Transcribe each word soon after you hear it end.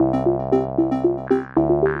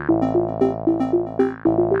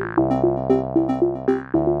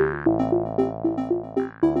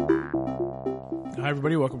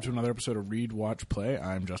everybody. Welcome to another episode of Read, Watch, Play.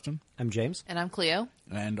 I'm Justin. I'm James. And I'm Cleo.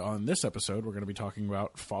 And on this episode, we're going to be talking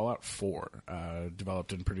about Fallout 4,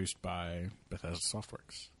 developed and produced by Bethesda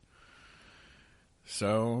Softworks.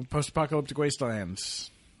 So, post-apocalyptic wastelands,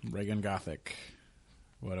 Reagan Gothic.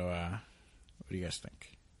 What do you guys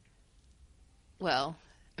think? Well,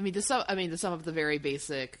 to sum up the very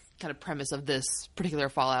basic kind of premise of this particular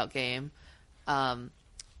Fallout game,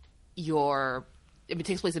 it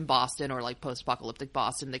takes place in Boston, or like post-apocalyptic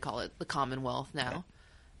Boston. They call it the Commonwealth now.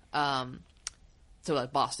 Okay. So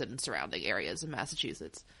like Boston and surrounding areas in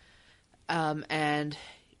Massachusetts. And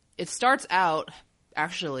it starts out,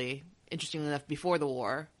 actually, interestingly enough, before the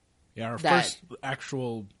war. Yeah, our first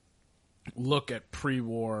actual look at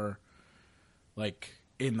pre-war, like,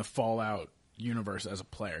 in the Fallout universe as a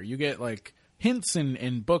player. You get, like, hints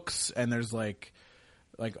in books, and there's, like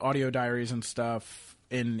audio diaries and stuff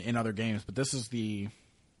in other games, but this is the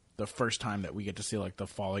first time that we get to see, like, the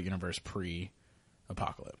Fallout universe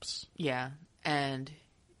pre-apocalypse. Yeah, and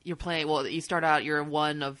you're playing, well, you start out, you're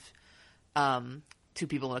one of two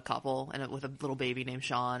people in a couple, and with a little baby named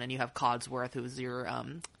Sean, and you have Codsworth, who's your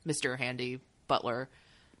Mr. Handy butler,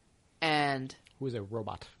 and... Who's a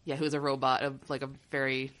robot. Yeah, who's a robot, I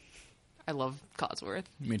love Codsworth.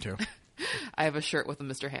 Me too. I have a shirt with a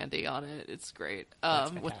Mr. Handy on it. It's great.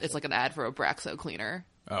 It's like an ad for a Braxo cleaner.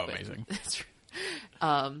 Oh, amazing.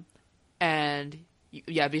 And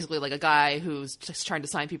yeah, basically like a guy who's just trying to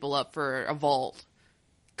sign people up for a vault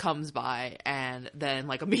comes by, and then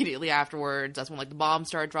like immediately afterwards, that's when like the bombs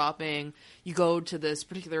start dropping. You go to this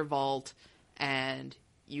particular vault, and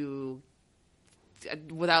you...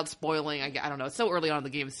 Without spoiling, I don't know. It's so early on in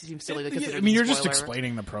the game, it seems silly to consider. You're just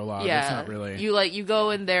explaining the prologue. Yeah, it's not really. You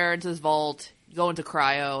go in there into this vault, you go into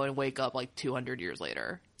cryo, and wake up like 200 years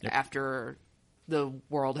later, after the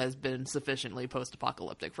world has been sufficiently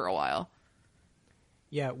post-apocalyptic for a while.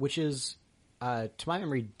 Yeah, which is, to my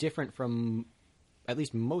memory, different from at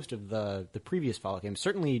least most of the previous Fallout games.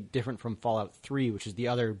 Certainly different from Fallout 3, which is the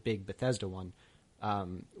other big Bethesda one,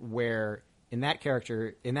 where. In that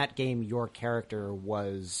game, your character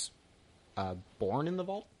was born in the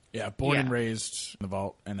vault? Yeah, born and raised in the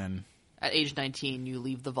vault, and then... At age 19, you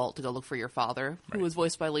leave the vault to go look for your father, who was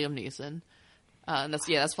voiced by Liam Neeson. And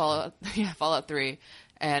that's Fallout, Fallout 3.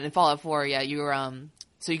 And in Fallout 4,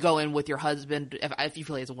 so you go in with your husband, if you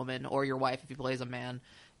play as a woman, or your wife if you play as a man,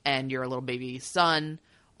 and your little baby son.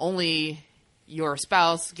 Only... your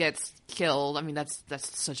spouse gets killed. I mean, that's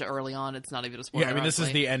such early on. It's not even a spoiler. Yeah, I mean, this is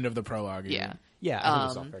the end of the prologue. Yeah. Yeah, I think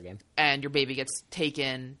it's a software game. And your baby gets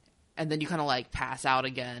taken, and then you kind of like pass out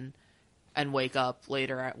again and wake up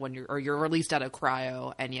later when you're released out of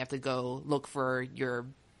cryo, and you have to go look for your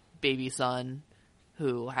baby son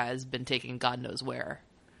who has been taken God knows where.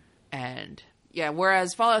 And yeah,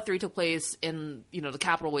 whereas Fallout 3 took place in, the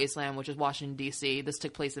capital wasteland, which is Washington, D.C., this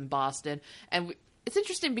took place in Boston. And it's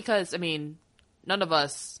interesting because, none of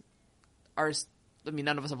us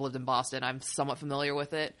have lived in Boston. I'm somewhat familiar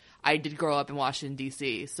with it. I did grow up in Washington,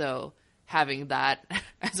 D.C., so having that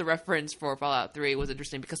as a reference for Fallout 3 was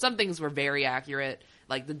interesting because some things were very accurate.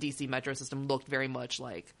 Like the D.C. metro system looked very much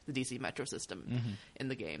like the D.C. metro system in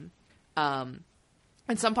the game. And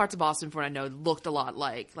some parts of Boston, from what I know, looked a lot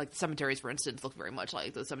like the cemeteries, for instance, looked very much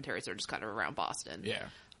like the cemeteries that are just kind of around Boston. Yeah.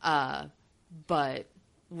 But...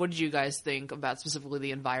 what did you guys think about specifically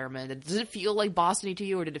the environment? Does it feel like Boston-y to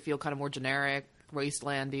you, or did it feel kind of more generic,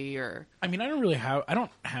 wastelandy, or... I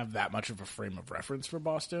don't have that much of a frame of reference for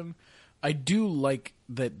Boston. I do like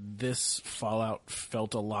that this Fallout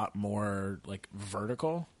felt a lot more, like,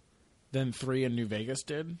 vertical than 3 and New Vegas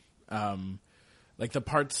did. Like, the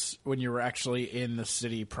parts when you were actually in the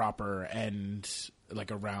city proper and,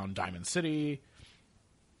 like, around Diamond City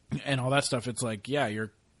and all that stuff, it's like, yeah,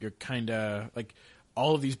 you're kind of, like...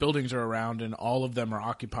 all of these buildings are around, and all of them are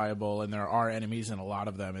occupiable, and there are enemies in a lot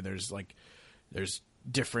of them, and there's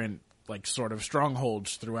different, like, sort of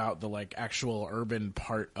strongholds throughout the, like, actual urban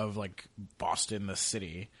part of, like, Boston, the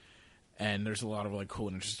city, and there's a lot of, like, cool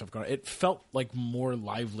and interesting stuff going on. It felt, like, more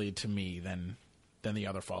lively to me than the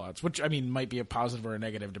other Fallouts, which, might be a positive or a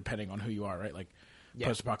negative depending on who you are, right? Like,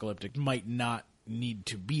 post-apocalyptic might not need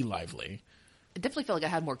to be lively. It definitely felt like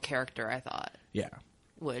it had more character, I thought. Yeah.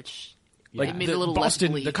 Which... like it made it a little Boston,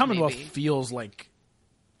 less bleak, the Commonwealth maybe. feels like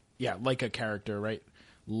a character, right?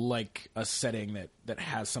 Like a setting that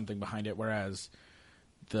has something behind it. Whereas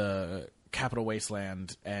the Capital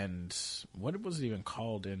Wasteland and what was it even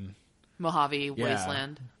called in Mojave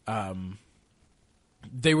Wasteland?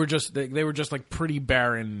 They were just like pretty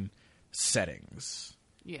barren settings.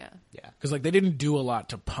 Yeah. Yeah. Because like they didn't do a lot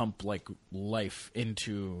to pump like life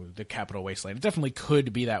into the Capital Wasteland. It definitely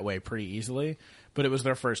could be that way pretty easily, but it was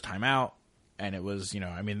their first time out, and it was,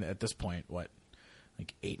 I mean, at this point, what,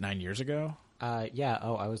 like 8-9 years ago? Yeah.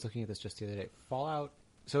 Oh, I was looking at this just the other day. Fallout.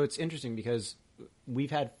 So it's interesting because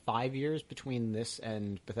we've had 5 years between this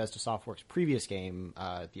and Bethesda Softworks' previous game,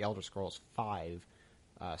 The Elder Scrolls V,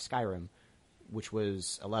 Skyrim, which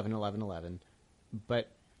was 11-11-11.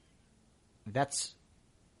 But that's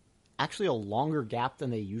actually a longer gap than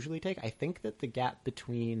they usually take. I think that the gap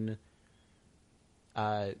between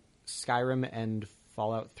Skyrim and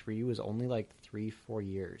Fallout 3 was only like 3-4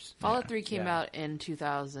 years. Fallout 3 came out in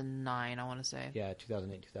 2009, I want to say. Yeah,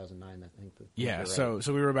 2008, 2009, I think. Yeah, right. so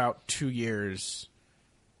we were about 2 years.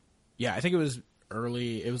 Yeah, I think it was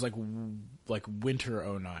early. It was like winter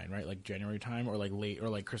 09, right? Like January time, or like late, or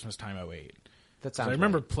like Christmas time 08. That So sounds I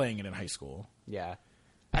remember right. playing it in high school. Yeah.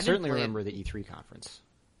 I I didn't certainly play it. remember the E3 conference.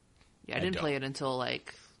 Yeah, I didn't play it until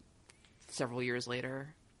like several years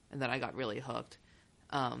later, and then I got really hooked.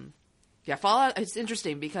 Yeah, Fallout, it's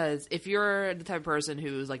interesting because if you're the type of person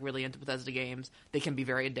who's like really into Bethesda games, they can be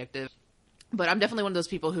very addictive. But I'm definitely one of those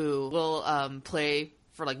people who will play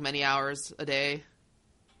for like many hours a day,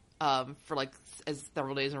 for like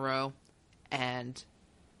several days in a row, and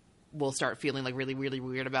will start feeling like really, really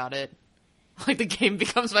weird about it. Like the game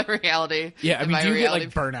becomes my reality. Yeah, I and mean, my do you get reality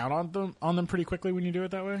like burnout on them pretty quickly when you do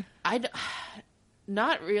it that way?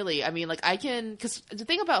 Not really. I mean, like I can, because the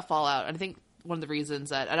thing about Fallout, and I think one of the reasons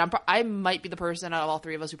that, and I might be the person out of all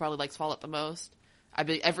three of us who probably likes Fallout the most.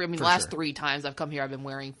 The last 3 times I've come here, I've been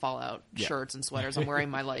wearing Fallout shirts and sweaters. I'm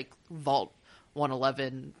wearing my like Vault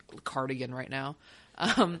 111 cardigan right now.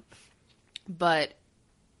 But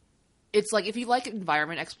it's like, if you like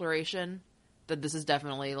environment exploration, then this is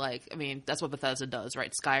definitely like, I mean, that's what Bethesda does,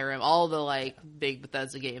 right? Skyrim, all the like big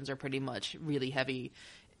Bethesda games are pretty much really heavy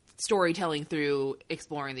storytelling through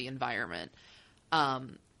exploring the environment.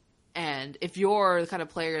 And if you're the kind of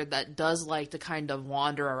player that does like to kind of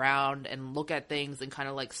wander around and look at things and kind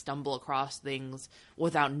of like stumble across things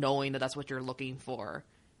without knowing that that's what you're looking for,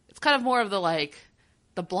 it's kind of more of the like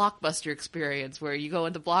the Blockbuster experience where you go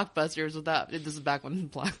into Blockbusters without, this is back when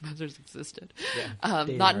Blockbusters existed,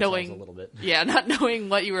 Dating not ourselves knowing a little bit. yeah, not knowing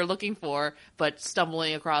what you were looking for, but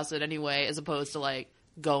stumbling across it anyway, as opposed to like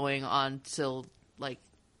going on to like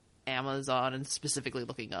Amazon and specifically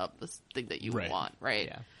looking up the thing that you want, right?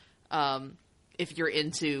 Yeah. If you're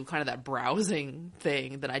into kind of that browsing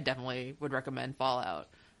thing, then I definitely would recommend Fallout,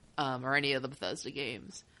 or any of the Bethesda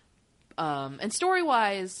games. And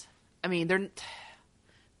story-wise, I mean,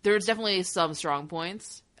 there's definitely some strong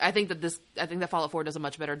points. I think that Fallout 4 does a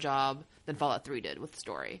much better job than Fallout 3 did with the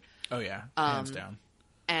story. Oh yeah, hands down.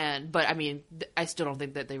 But I mean, I still don't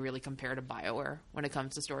think that they really compare to BioWare when it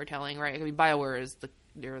comes to storytelling, right? I mean, BioWare is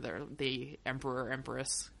they're the emperor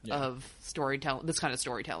empress of storytelling, this kind of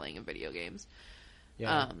storytelling in video games.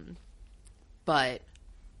 Yeah.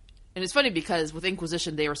 And it's funny because with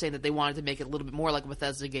Inquisition, they were saying that they wanted to make it a little bit more like a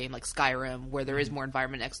Bethesda game, like Skyrim, where there is more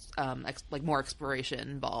environment, like more exploration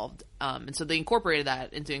involved. And so they incorporated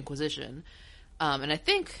that into Inquisition. And I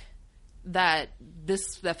think that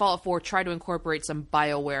Fallout 4 tried to incorporate some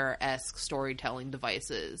BioWare-esque storytelling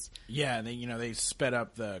devices. Yeah, they sped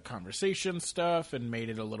up the conversation stuff and made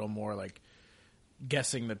it a little more like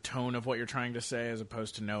guessing the tone of what you're trying to say as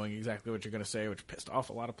opposed to knowing exactly what you're going to say, which pissed off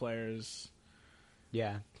a lot of players.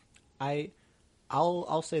 Yeah.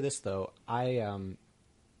 I'll say this though. I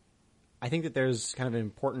think that there's kind of an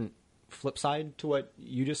important flip side to what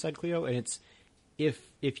you just said, Cleo, and it's if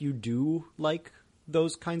you do like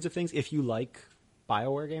those kinds of things, if you like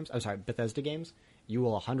Bethesda games, you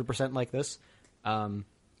will 100% like this.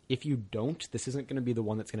 If you don't, this isn't going to be the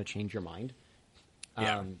one that's going to change your mind.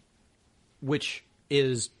 Which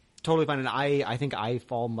is totally fine, and I think I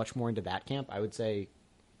fall much more into that camp. I would say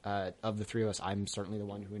of the three of us, I'm certainly the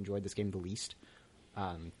one who enjoyed this game the least.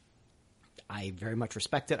 I very much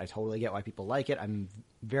respect it. I totally get why people like it. I'm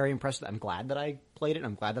very impressed with it. I'm glad that I played it. And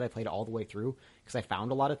I'm glad that I played it all the way through because I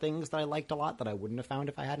found a lot of things that I liked a lot that I wouldn't have found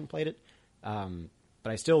if I hadn't played it. But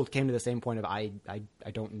I still came to the same point of I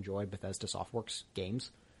don't enjoy Bethesda Softworks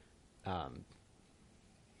games.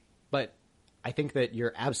 But I think that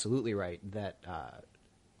you're absolutely right that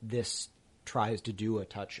this tries to do a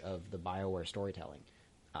touch of the BioWare storytelling.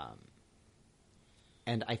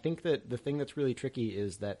 And I think that the thing that's really tricky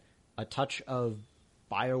is that a touch of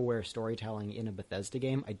BioWare storytelling in a Bethesda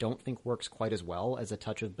game I don't think works quite as well as a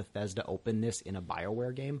touch of Bethesda openness in a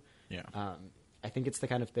BioWare game. Yeah. I think it's the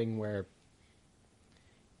kind of thing where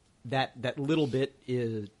that little bit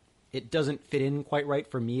it doesn't fit in quite right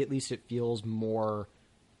for me. At least it feels more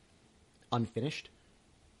unfinished.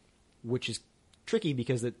 which is tricky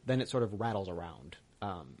because then it sort of rattles around.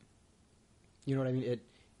 You know what I mean?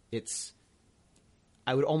 It's.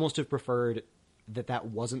 I would almost have preferred that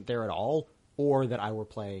wasn't there at all, or that I were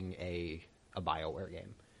playing a BioWare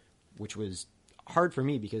game, which was hard for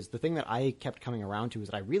me because the thing that I kept coming around to is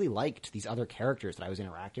that I really liked these other characters that I was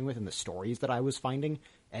interacting with and the stories that I was finding,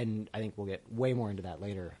 and I think we'll get way more into that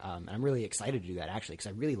later. And I'm really excited to do that, actually, because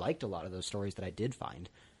I really liked a lot of those stories that I did find.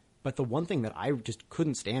 But the one thing that I just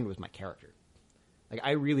couldn't stand was my character. Like,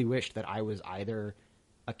 I really wished that I was either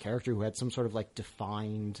a character who had some sort of, like,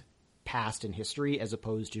 defined past in history as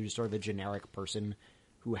opposed to just sort of a generic person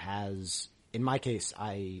who has, in my case,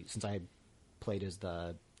 since I played as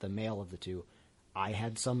the male of the two, I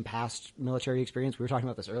had some past military experience. We were talking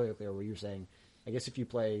about this earlier, Claire, where you were saying, I guess if you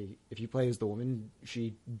play as the woman,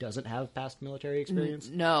 she doesn't have past military experience.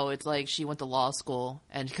 No, it's like she went to law school,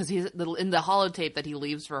 and because he's in the holotape that he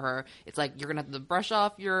leaves for her, it's like you're gonna have to brush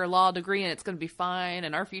off your law degree, and it's gonna be fine,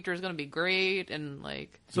 and our future is gonna be great, and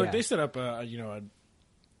like So like, they set up a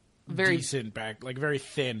very decent very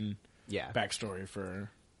thin Yeah. backstory for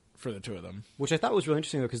the two of them. Which I thought was really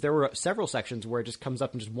interesting, though, because there were several sections where it just comes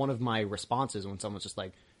up in just one of my responses when someone's just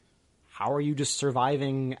like, how are you just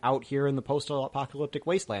surviving out here in the post-apocalyptic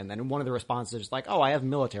wasteland? And one of the responses is like, oh, I have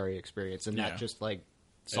military experience, and that just, like,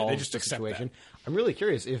 solves just the accept situation. that. I'm really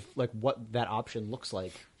curious if, like, what that option looks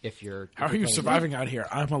like if you're... How are you surviving out here?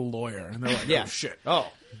 I'm a lawyer. And they're like, Yeah. oh, shit.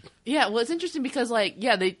 Oh. Yeah, well, it's interesting because, like,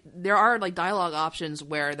 yeah, there are, like, dialogue options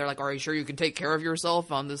where they're like, are you sure you can take care of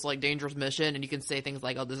yourself on this, like, dangerous mission? And you can say things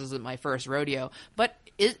like, oh, this isn't my first rodeo. But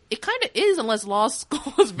it kind of is, unless law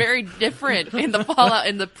school is very different in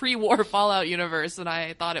the pre-war Fallout universe than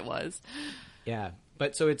I thought it was. Yeah,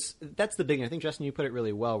 but so that's the big thing. I think, Justin, you put it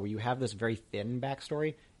really well, where you have this very thin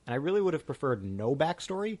backstory, and I really would have preferred no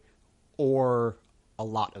backstory or a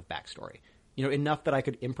lot of backstory. You know, enough that I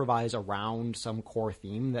could improvise around some core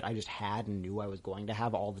theme that I just had and knew I was going to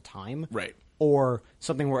have all the time. Right. Or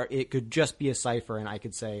something where it could just be a cipher and I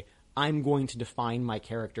could say, I'm going to define my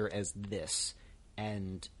character as this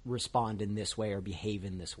and respond in this way or behave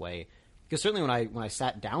in this way. Because certainly when I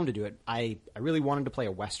sat down to do it, I really wanted to play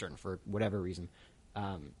a Western for whatever reason.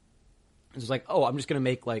 It was like, oh, I'm just going to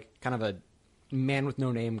make like kind of a man with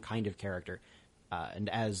no name kind of character. And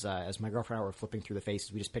as my girlfriend and I were flipping through the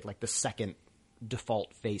faces, we just picked like the second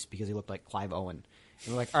default face because he looked like Clive Owen.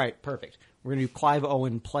 And we're like, all right, perfect. We're going to do Clive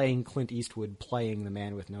Owen playing Clint Eastwood playing the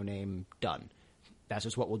man with no name. Done. That's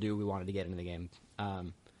just what we'll do. We wanted to get into the game.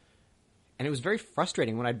 And it was very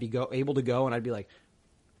frustrating when I'd be able to go and I'd be like,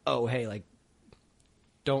 oh, hey, like,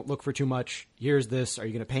 don't look for too much. Here's this. Are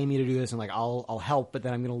you going to pay me to do this? And like, I'll help, but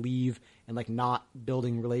then I'm going to leave and like not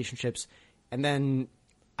building relationships. And then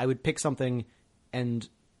I would pick something and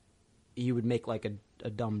he would make like a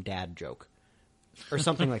dumb dad joke or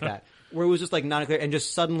something like that, where it was just like not clear. And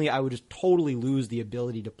just suddenly I would just totally lose the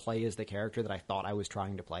ability to play as the character that I thought I was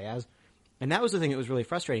trying to play as. And that was the thing that was really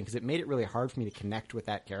frustrating because it made it really hard for me to connect with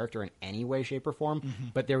that character in any way, shape, or form. Mm-hmm.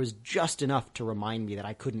 But there was just enough to remind me that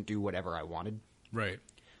I couldn't do whatever I wanted. Right.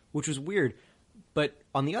 Which was weird. But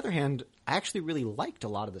on the other hand, I actually really liked a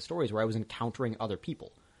lot of the stories where I was encountering other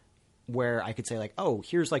people. Where I could say like, oh,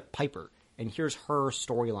 here's like Piper. And here's her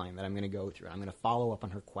storyline that I'm going to go through. I'm going to follow up on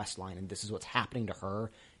her quest line. And this is what's happening to her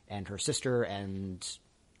and her sister and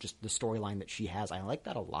just the storyline that she has. I like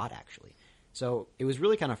that a lot, actually. So it was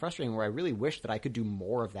really kind of frustrating where I really wished that I could do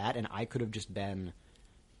more of that and I could have just been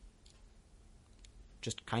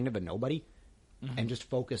just kind of a nobody and just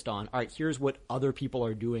focused on, all right, here's what other people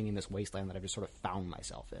are doing in this wasteland that I've just sort of found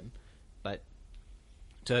myself in. But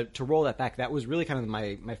to roll that back, that was really kind of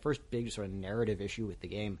my first big sort of narrative issue with the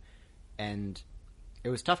game. And it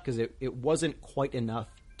was tough because it wasn't quite enough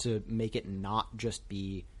to make it not just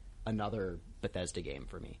be another Bethesda game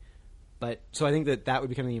for me. But so I think that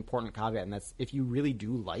would be kind of the important caveat, and that's if you really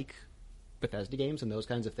do like Bethesda games and those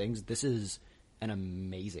kinds of things, this is an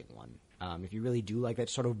amazing one. If you really do like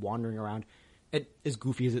that sort of wandering around, as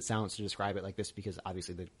goofy as it sounds to describe it like this, because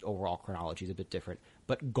obviously the overall chronology is a bit different,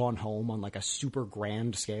 but gone home on like a super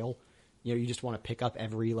grand scale. You know, you just want to pick up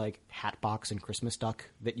every like hat box and Christmas duck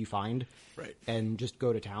that you find, right, and just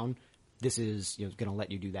go to town. This is going to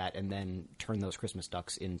let you do that, and then turn those Christmas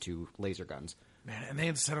ducks into laser guns. Man, and they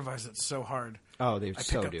incentivize it so hard. Oh, they I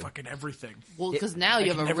so pick do. up fucking everything. Well, because now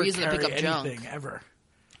you have a reason to pick up junk. Ever.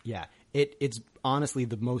 Yeah, it's honestly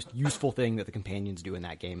the most useful thing that the companions do in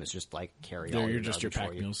that game is just like carry all you're your just your garbage pack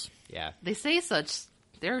for you. mules. Yeah, They say such.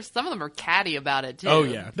 Some of them are catty about it too. Oh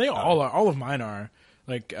yeah, they all are. All of mine are.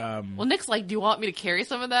 Like, Well, Nick's like, do you want me to carry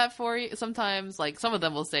some of that for you? Sometimes, like, some of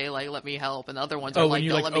them will say, like, let me help, and the other ones are oh, like, when you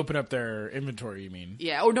don't like let me. open up their inventory, you mean?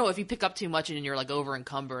 Yeah, or no, if you pick up too much and you're, like, over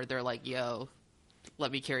encumbered, they're like, yo,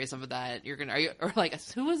 let me carry some of that. Are you, or like,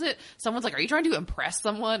 who was it? Someone's like, are you trying to impress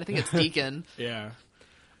someone? I think it's Deacon. Yeah.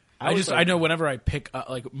 was I like- know whenever I pick up,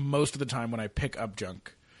 like, most of the time when I pick up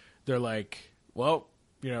junk, they're like, well,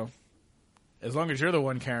 you know, as long as you're the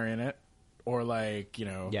one carrying it, or like, you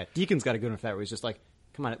know. Yeah, Deacon's got a good one for that, where he's just like,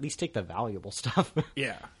 come on, at least take the valuable stuff.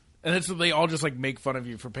 Yeah. And it's, they all just like make fun of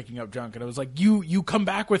you for picking up junk. And I was like, you come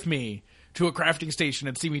back with me to a crafting station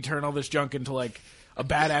and see me turn all this junk into like a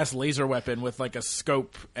badass laser weapon with like a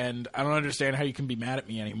scope. And I don't understand how you can be mad at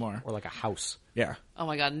me anymore. Or like a house. Yeah. Oh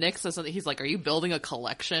my god, Nick says something. He's like, are you building a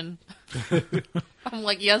collection? I'm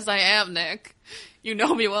like, yes, I am, Nick. You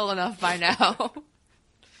know me well enough by now.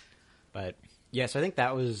 But yeah, so I think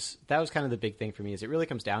that was kind of the big thing for me. Is it really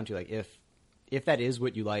comes down to like if that is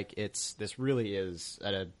what you like, this really is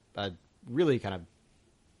a really kind of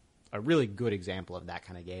a really good example of that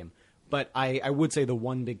kind of game. But I would say the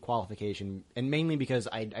one big qualification, and mainly because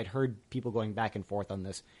I'd heard people going back and forth on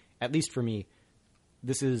this, at least for me,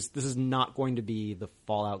 this is not going to be the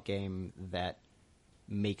Fallout game that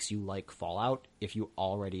makes you like Fallout if you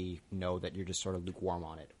already know that you're just sort of lukewarm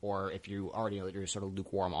on it, or if you already know that you're sort of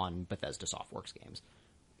lukewarm on Bethesda Softworks games.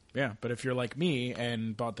 Yeah. But if you're like me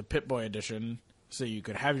and bought the Pip-Boy edition so you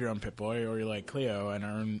could have your own Pip-Boy, or you're like Cleo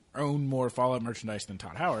and own more Fallout merchandise than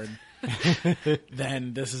Todd Howard,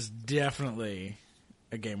 then this is definitely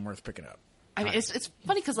a game worth picking up. I mean, it's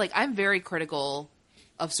funny because like I'm very critical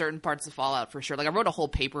of certain parts of Fallout for sure. Like I wrote a whole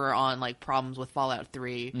paper on like problems with Fallout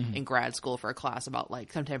 3 in grad school for a class about like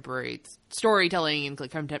contemporary storytelling and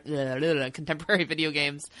like contemporary video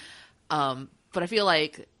games. But I feel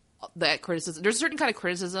like that criticism, there's a certain kind of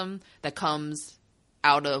criticism that comes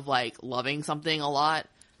out of like loving something a lot.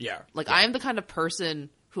 Yeah. Like I'm the kind of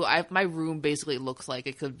person who my room basically looks like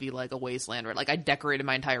it could be like a wasteland, right? Like I decorated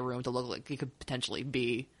my entire room to look like it could potentially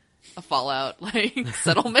be a Fallout like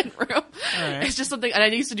settlement room. Right. It's just something, and I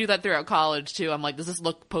used to do that throughout college too. I'm like, does this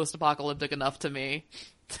look post-apocalyptic enough to me?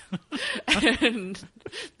 And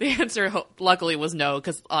the answer, luckily, was no.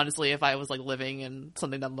 Because honestly, if I was like living in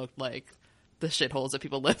something that looked like the shitholes that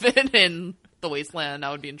people live in the wasteland,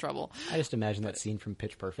 I would be in trouble. I just imagine that scene from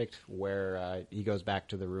Pitch Perfect where he goes back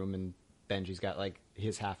to the room and Benji's got like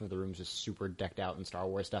his half of the room's just super decked out in Star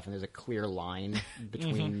Wars stuff, and there's a clear line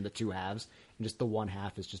between the two halves, and just the one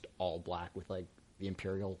half is just all black with like the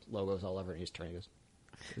Imperial logos all over it. And he's turning. Goes,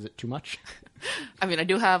 is it too much? I mean, I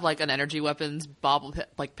do have like an energy weapons Vault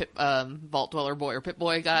Dweller boy or Pip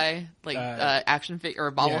Boy guy, like action figure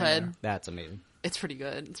or bobblehead. Yeah. That's amazing. It's pretty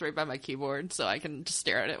good. It's right by my keyboard, so I can just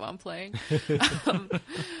stare at it while I'm playing.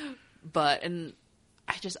 But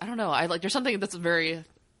I don't know. There's something that's very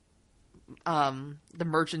the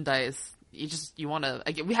merchandise. You want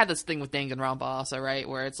to. We had this thing with Danganronpa also, right?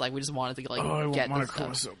 Where it's like we just wanted to like get I want this to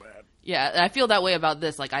call stuff. so bad. Yeah, and I feel that way about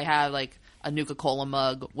this. Like I have like a Nuka-Cola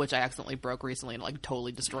mug, which I accidentally broke recently and like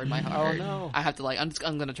totally destroyed my heart. Oh, no. I have to like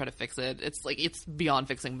I'm gonna try to fix it. It's like it's beyond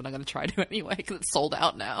fixing, but I'm gonna try to anyway because it's sold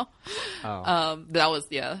out now. Oh. That was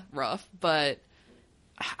rough, but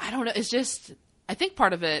I don't know. It's just I think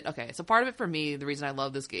part of it. Okay, so part of it for me, the reason I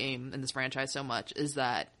love this game and this franchise so much is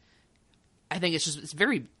that I think it's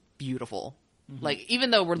very beautiful. Like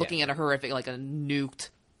even though we're looking at a horrific, like a nuked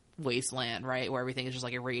wasteland, right, where everything is just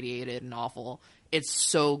like irradiated and awful, it's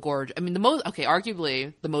so gorgeous. I mean,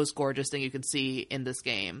 arguably the most gorgeous thing you can see in this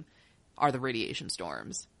game are the radiation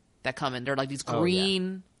storms that come in. They're like these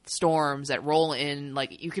green storms that roll in.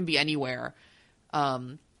 Like you can be anywhere.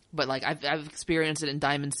 But like I've experienced it in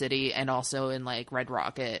Diamond City and also in like Red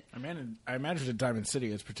Rocket. I imagine in Diamond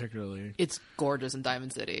City it's particularly. It's gorgeous in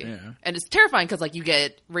Diamond City. Yeah. And it's terrifying because like you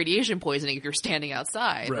get radiation poisoning if you're standing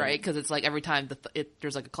outside, right? Because it's like every time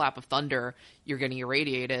there's like a clap of thunder, you're getting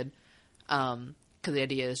irradiated. Because the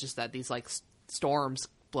idea is just that these like storms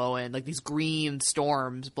blow in, like these green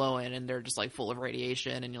storms blow in, and they're just like full of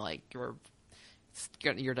radiation, and you're like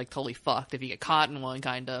totally fucked if you get caught in one,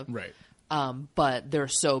 kind of. Right. But they're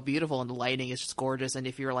so beautiful and the lighting is just gorgeous. And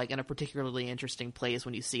if you're like in a particularly interesting place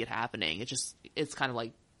when you see it happening, it's kind of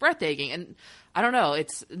like breathtaking. And I don't know,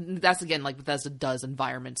 that's again, like Bethesda does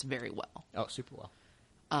environments very well. Oh, super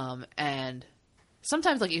well. And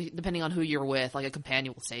sometimes like depending on who you're with, like a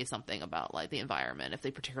companion will say something about like the environment if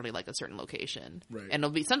they particularly like a certain location. Right. And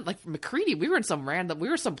it'll be something like McCready, we were some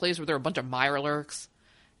place where there were a bunch of Mirelurks.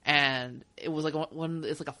 And it was like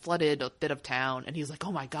it's like a flooded bit of town, and he's like,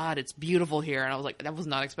 "Oh my god, it's beautiful here." And I was like, "I was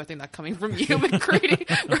not expecting that coming from you, McCready."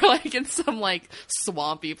 We're like in some like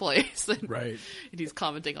swampy place, and, Right. and he's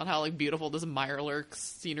commenting on how like beautiful this Mirelurk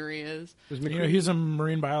scenery is. He's a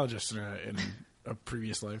marine biologist in a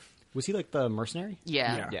previous life. Was he like the mercenary?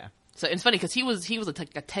 Yeah. Yeah. So it's funny because he was a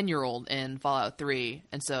 10-year-old in Fallout 3,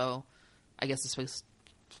 and so I guess this place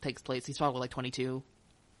takes place. He's probably like 22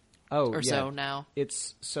 or so now.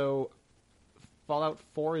 It's so Fallout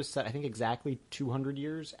 4 is set, I think, exactly 200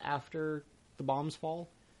 years after the bombs fall.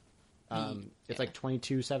 It's like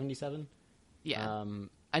 2277. Yeah.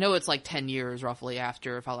 I know it's like 10 years roughly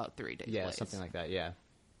after Fallout 3 takes place. Yeah, something like that. Yeah.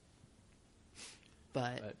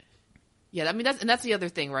 But yeah, I mean that's the other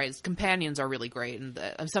thing, right? Is companions are really great, and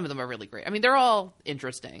some of them are really great. I mean, they're all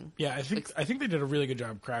interesting. Yeah, I think they did a really good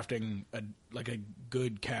job crafting a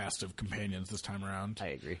good cast of companions this time around. I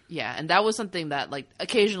agree. Yeah, and that was something that like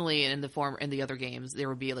occasionally in the other games there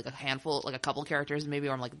would be like a handful, like a couple characters maybe,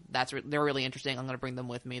 where I'm like, they're really interesting. I'm going to bring them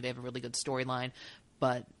with me. They have a really good storyline,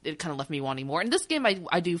 but it kind of left me wanting more. In this game,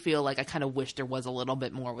 I do feel like I kind of wish there was a little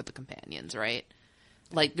bit more with the companions, right?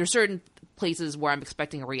 Like, there's certain places where I'm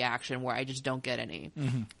expecting a reaction where I just don't get any.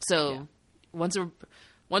 Mm-hmm. So, once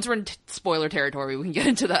we're in spoiler territory, we can get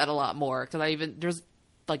into that a lot more. Because there's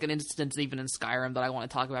like an instance even in Skyrim that I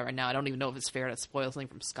want to talk about right now. I don't even know if it's fair to spoil something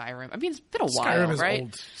from Skyrim. I mean, it's been a while, Skyrim is right?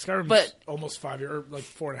 old. Skyrim's almost 5 years, or like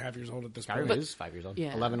 4.5 years old at this point. Skyrim is 5 years old.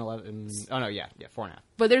 Yeah. 11. Oh no, yeah, 4.5.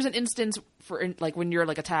 But there's an instance like when you're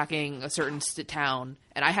like attacking a certain town,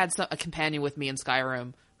 and I had a companion with me in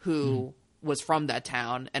Skyrim who was from that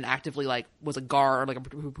town and actively like was a guard,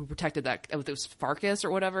 like who protected that. It was Farkas or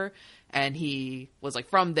whatever, and he was like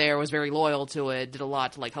from there, was very loyal to it, did a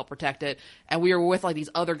lot to like help protect it. And we were with like these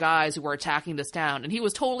other guys who were attacking this town, and he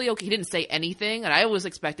was totally okay. He didn't say anything, and I was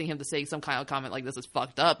expecting him to say some kind of comment like, "This is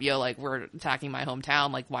fucked up, yo! Like, we're attacking my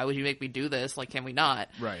hometown. Like, why would you make me do this? Like, can we not?"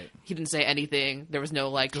 Right. He didn't say anything. There was no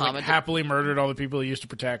like comment. Like, happily murdered all the people he used to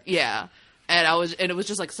protect. Yeah, and it was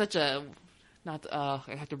just like such a. Not, I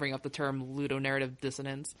have to bring up the term ludonarrative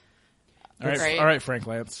dissonance. All right, Frank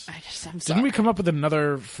Lance. I'm sorry. Didn't we come up with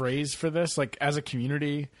another phrase for this? Like, as a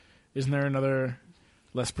community, isn't there another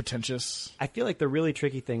less pretentious? I feel like the really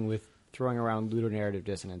tricky thing with throwing around ludonarrative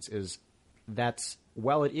dissonance is that's,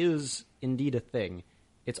 while it is indeed a thing,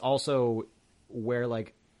 it's also where,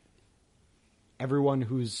 like, everyone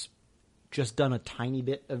who's just done a tiny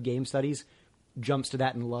bit of game studies jumps to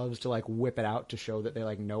that and loves to like whip it out to show that they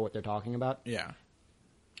like know what they're talking about. Yeah.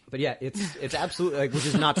 But yeah, it's absolutely like, which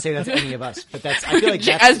is not to say that's any of us, but that's, I feel like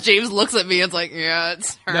that's, as James looks at me, it's like, yeah,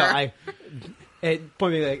 it's her. no,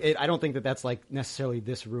 I don't think that that's like necessarily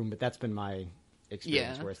this room, but that's been my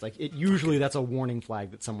experience where it's like, usually that's a warning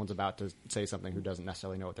flag that someone's about to say something who doesn't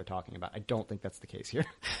necessarily know what they're talking about. I don't think that's the case here.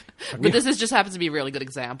 But this just happens to be a really good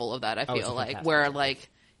example of that, I feel like, where like,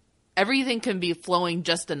 everything can be flowing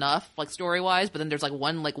just enough, like story-wise, but then there's like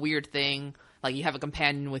one like weird thing, like you have a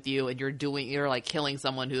companion with you and you're like killing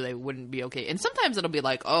someone who they wouldn't be okay. And sometimes it'll be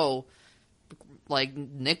like, oh, like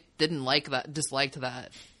Nick disliked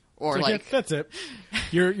that. Or so like that's it.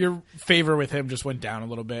 Your favor with him just went down a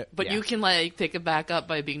little bit. But you can like pick it back up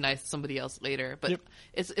by being nice to somebody else later. But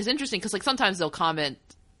it's interesting because like sometimes they'll comment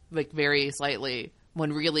like very slightly.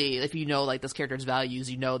 When really, if you know, like, this character's values,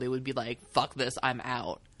 you know they would be like, fuck this, I'm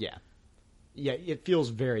out. Yeah. Yeah, it feels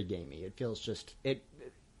very gamey. It feels just...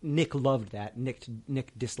 Nick loved that. Nick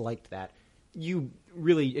disliked that.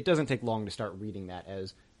 It doesn't take long to start reading that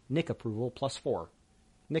as Nick approval +4.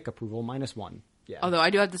 Nick approval -1. Yeah. Although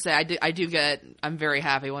I do have to say, I'm very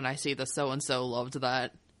happy when I see the so-and-so loved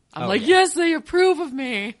that. I'm yes, they approve of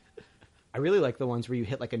me! I really like the ones where you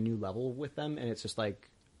hit, like, a new level with them, and it's just like...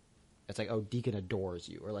 It's like, oh, Deacon adores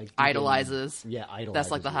you, or like Deacon, idolizes. Yeah, idolizes.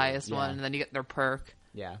 That's like the highest one, and then you get their perk.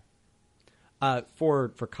 Yeah. For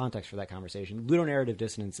context for that conversation, ludonarrative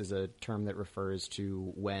dissonance is a term that refers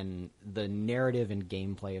to when the narrative and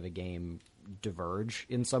gameplay of a game diverge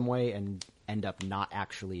in some way and end up not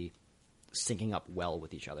actually syncing up well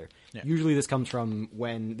with each other. Yeah. Usually, this comes from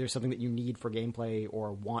when there's something that you need for gameplay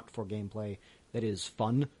or want for gameplay that is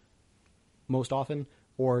fun. Most often.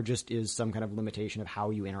 Or just is some kind of limitation of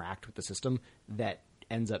how you interact with the system that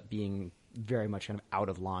ends up being very much kind of out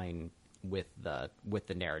of line with the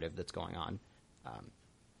narrative that's going on.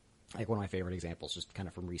 Like one of my favorite examples, just kind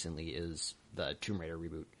of from recently, is the Tomb Raider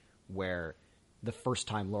reboot, where the first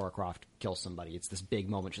time Lara Croft kills somebody, it's this big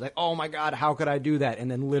moment. She's like, "Oh my god, how could I do that?"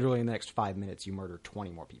 And then literally in the next 5 minutes, you murder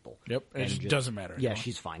 20 more people. Yep, and it just doesn't matter. Yeah,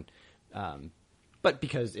 she's fine. But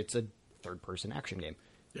because it's a third-person action game.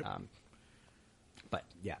 Yep. But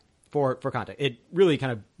yeah, For content. It really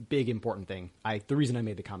kind of big important thing. The reason I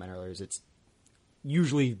made the comment earlier is it's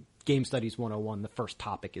usually Game Studies 101, the first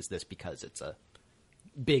topic is this because it's a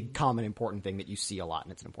big, common, important thing that you see a lot,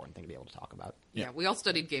 and it's an important thing to be able to talk about. Yeah, we all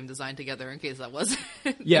studied game design together in case that wasn't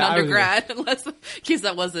Yeah, in undergrad, in case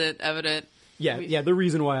that wasn't evident. Yeah, the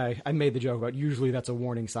reason why I made the joke about usually that's a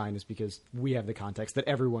warning sign is because we have the context that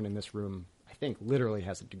everyone in this room, I think, literally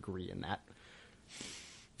has a degree in that.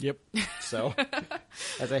 Yep. So,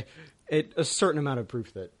 that's a certain amount of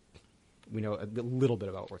proof that we know a little bit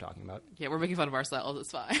about what we're talking about. Yeah, we're making fun of ourselves.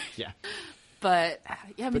 It's fine. Yeah. But,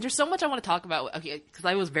 yeah, I mean, there's so much I want to talk about. Okay, because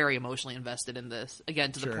I was very emotionally invested in this.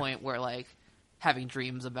 Again, to the point where, like, having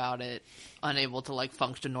dreams about it, unable to, like,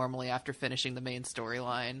 function normally after finishing the main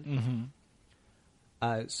storyline.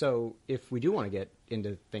 Mm-hmm. So, if we do want to get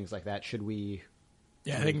into things like that, should we...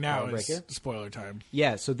 Yeah, I think now is spoiler time.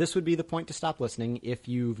 Yeah, so this would be the point to stop listening if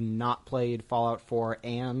you've not played Fallout 4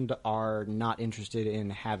 and are not interested in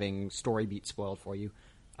having story beats spoiled for you.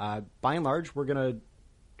 By and large,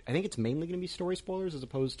 I think it's mainly going to be story spoilers as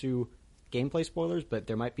opposed to gameplay spoilers, but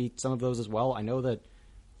there might be some of those as well. I know that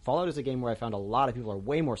Fallout is a game where I found a lot of people are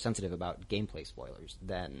way more sensitive about gameplay spoilers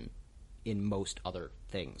than in most other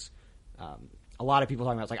things. A lot of people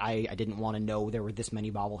talking about, it's like, I didn't want to know there were this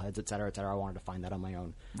many bobbleheads, et cetera, et cetera. I wanted to find that on my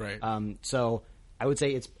own. Right. So I would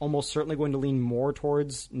say it's almost certainly going to lean more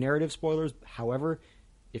towards narrative spoilers. However,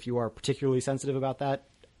 if you are particularly sensitive about that,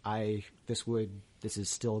 this is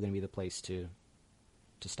still going to be the place to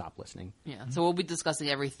stop listening. Yeah, so we'll be discussing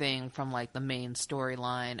everything from, like, the main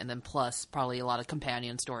storyline and then plus probably a lot of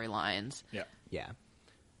companion storylines. Yeah. Yeah.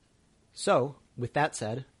 So, with that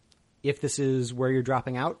said, if this is where you're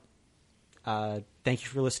dropping out, thank you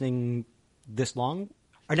for listening this long.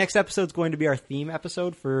 Our next episode is going to be our theme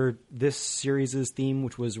episode for this series' theme,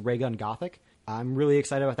 which was Raygun Gothic. I'm really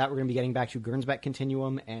excited about that. We're going to be getting back to Gernsback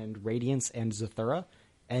Continuum and Radiance and Zathura,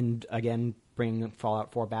 and again, bring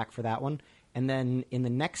Fallout 4 back for that one. And then in the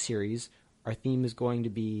next series, our theme is going to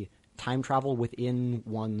be time travel within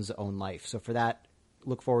one's own life. So for that,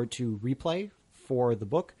 look forward to Replay for the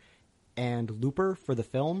book, and Looper for the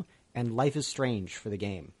film, and Life is Strange for the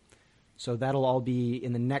game. So that'll all be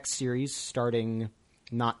in the next series, starting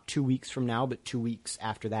not 2 weeks from now, but 2 weeks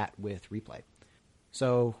after that with Replay.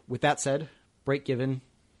 So with that said, break given,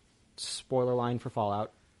 spoiler line for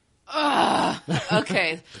Fallout.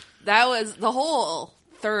 Okay, that was the whole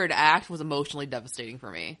third act was emotionally devastating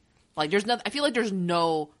for me. Like, I feel like there's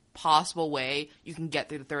no possible way you can get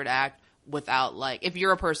through the third act without, like, if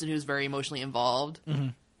you're a person who's very emotionally involved,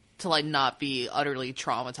 to, like, not be utterly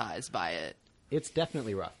traumatized by it. It's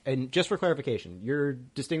definitely rough. And just for clarification, you're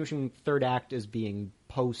distinguishing third act as being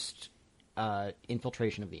post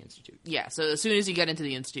infiltration of the Institute. Yeah, so as soon as you get into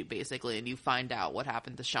the Institute, basically, and you find out what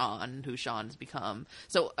happened to Sean, who Sean has become.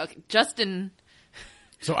 So, Justin...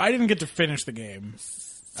 So I didn't get to finish the game.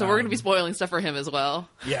 So we're going to be spoiling stuff for him as well.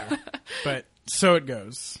 Yeah, but so it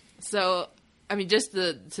goes. So, I mean, just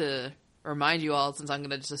to remind you all, since I'm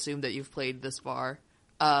going to just assume that you've played this far,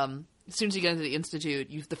 as soon as you get into the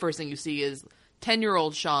Institute, the first thing you see is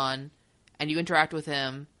 10-year-old Sean, and you interact with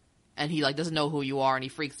him, and he, like, doesn't know who you are, and he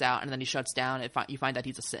freaks out, and then he shuts down, and you find out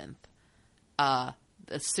he's a synth. A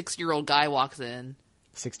 6-year-old guy walks in.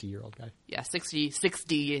 60-year-old guy. Yeah, 60,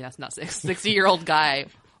 that's not 60-year-old guy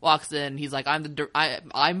walks in. He's like,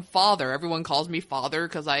 I'm father. Everyone calls me father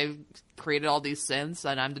because I created all these synths,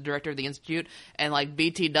 and I'm the director of the Institute. And, like,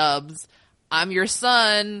 BT dubs, I'm your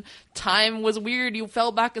son. Time was weird. You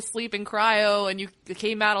fell back asleep in cryo, and you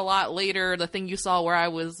came out a lot later. The thing you saw where I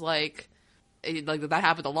was, like that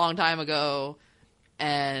happened a long time ago.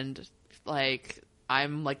 And, like,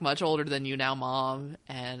 I'm, like, much older than you now, Mom.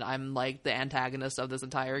 And I'm, like, the antagonist of this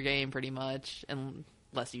entire game, pretty much.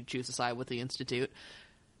 Unless you choose to side with the Institute.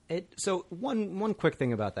 So one quick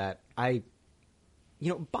thing about that, by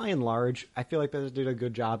and large, I feel like they did a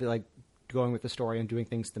good job, like, going with the story and doing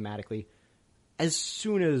things thematically. As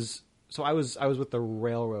soon as I was with the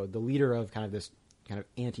Railroad, the leader of kind of this kind of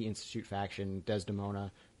anti-Institute faction,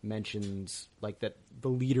 Desdemona, mentions, like, that the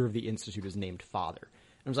leader of the Institute is named Father.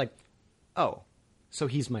 And I was like, oh, so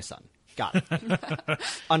he's my son. Got it.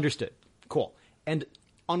 Understood. Cool. And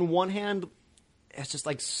on one hand, it's just,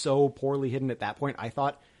 like, so poorly hidden at that point, I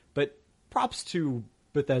thought. But props to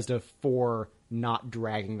Bethesda for not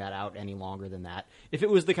dragging that out any longer than that. If it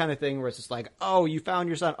was the kind of thing where it's just like, oh, you found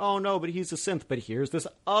your son. Oh, no, but he's a synth. But here's this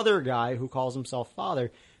other guy who calls himself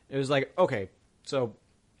Father. It was like, okay, so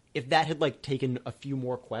if that had, like, taken a few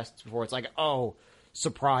more quests before it's like, oh,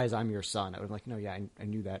 surprise, I'm your son. I would be like, no, yeah, I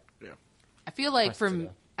knew that. Yeah. I feel like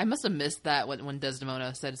I must have missed that when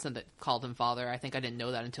Desdemona called him father. I think I didn't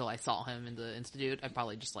know that until I saw him in the Institute. I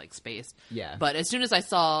probably just like spaced. Yeah. But as soon as I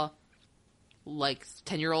saw like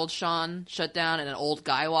 10-year-old Sean shut down and an old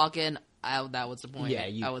guy walk in, that was the point.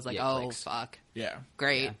 Yeah, I was like, clicks. fuck. Yeah.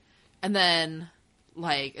 Great. Yeah. And then,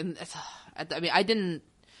 I didn't.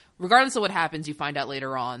 Regardless of what happens, you find out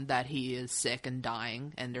later on that he is sick and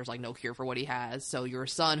dying, and there's like no cure for what he has. So your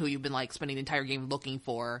son, who you've been like spending the entire game looking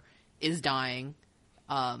for, is dying,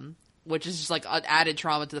 which is just like an added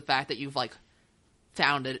trauma to the fact that you've like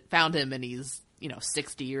found him, and he's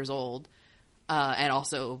 60 years old, and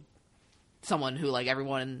also someone who like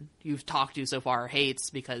everyone you've talked to so far hates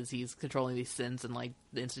because he's controlling these sins, and like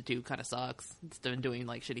the Institute kind of sucks. It's been doing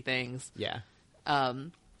like shitty things. Yeah.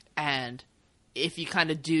 And if you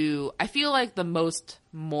kind of do, I feel like the most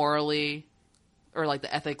morally or like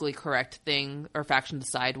the ethically correct thing or faction to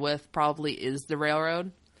side with probably is the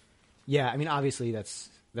Railroad. Yeah, I mean, obviously that's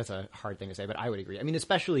a hard thing to say, but I would agree. I mean,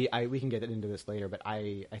 especially we can get into this later, but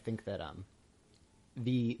I think that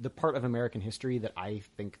the part of American history that I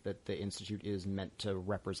think that the Institute is meant to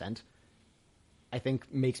represent, I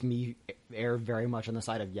think makes me err very much on the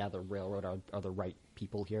side of the Railroad are the right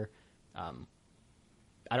people here.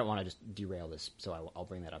 I don't want to just derail this, so I'll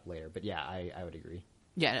bring that up later. But yeah, I would agree.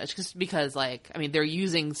 Yeah, it's just because, like, I mean, they're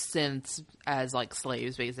using synths as, like,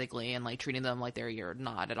 slaves, basically, and, like, treating them like you're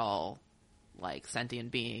not at all, like,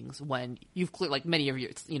 sentient beings, when many of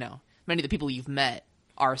the people you've met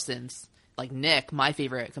are synths. Like, Nick, my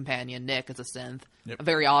favorite companion, Nick, is a synth. Yep. A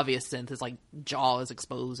very obvious synth. His, like, jaw is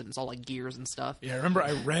exposed, and it's all, like, gears and stuff. Yeah, I remember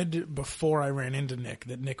I read before I ran into Nick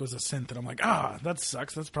that Nick was a synth, and I'm like, that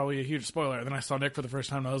sucks. That's probably a huge spoiler. And then I saw Nick for the first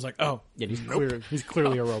time, and I was like, oh, Yeah, nope. he's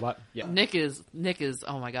clearly a robot. Yeah. Nick is,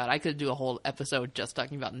 oh my god, I could do a whole episode just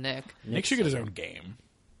talking about Nick. Nick should get his own game.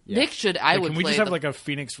 Yeah. Nick should, Can we play just have the like a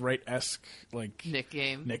Phoenix Wright-esque like Nick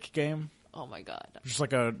game. Nick game? Oh my god. Just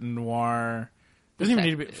like a noir. Doesn't even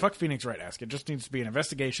need to be Detective. fuck Phoenix Wright-esque. It just needs to be an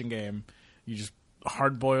investigation game. You just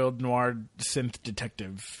hard-boiled noir synth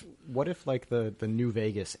detective. What if like the New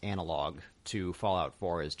Vegas analog to Fallout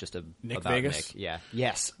 4 is just Nick about Vegas? Nick? Yeah.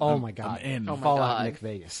 Yes. Oh my god. I'm in. Oh my Fallout God. Nick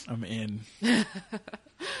Vegas. I'm in.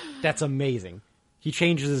 That's amazing. He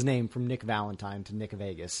changes his name from Nick Valentine to Nick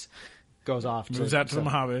Vegas. Goes off to Moves out to the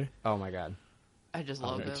Mojave. Oh my god. I just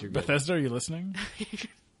love Okay, him. too good. Bethesda, are you listening?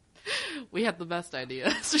 We had the best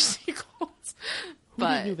ideas for sequels. Who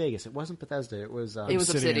did New But Vegas? It wasn't Bethesda. It was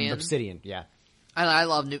Obsidian. Obsidian. Yeah. I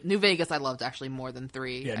love New Vegas. I loved actually more than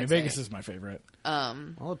 3. Yeah, New I'd Vegas say. is my favorite.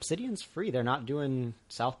 Well, Obsidian's free. They're not doing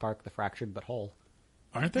South Park: The Fractured But Whole.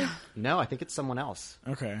 Aren't they? No, I think it's someone else.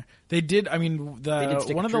 Okay. They did, I mean, They did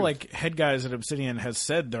Stick one of of the, Truth. like, head guys at Obsidian has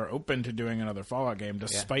said they're open to doing another Fallout game,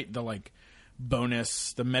 despite the, like,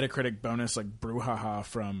 bonus, the Metacritic bonus, like, brouhaha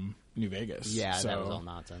from New Vegas. Yeah, So, that was all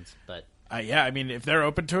nonsense. But yeah, I mean, if they're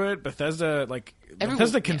open to it, Bethesda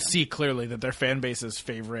can yeah. see clearly that their fan base's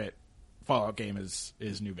favorite Fallout game is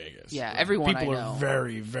New Vegas. Yeah, everyone People I know. are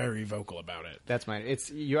very, very vocal about it. that's mine.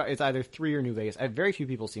 It's either 3 or New Vegas. Very few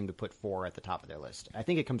people seem to put 4 at the top of their list. I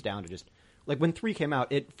think it comes down to just like when 3 came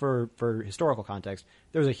out. For historical context,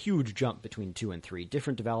 there was a huge jump between 2 and 3.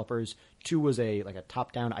 Different developers. 2 was a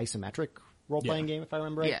top-down isometric role-playing game, if I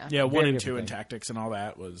remember right. Yeah. Yeah, 1 Very and different 2 and thing. tactics and all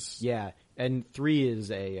that was... Yeah, and 3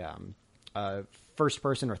 is a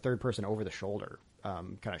first-person or third-person over-the-shoulder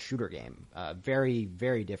kind of shooter game. Very,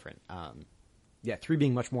 very different. 3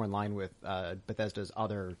 being much more in line with Bethesda's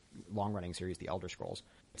other long-running series, The Elder Scrolls.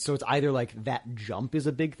 So it's either like that jump is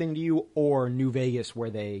a big thing to you, or New Vegas, where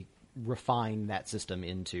they refine that system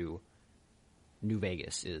into New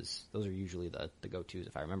Vegas. Those are usually the go-tos,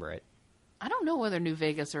 if I remember right. I don't know whether New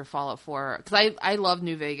Vegas or Fallout 4, because I love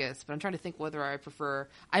New Vegas, but I'm trying to think whether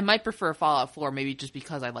I might prefer Fallout 4, maybe just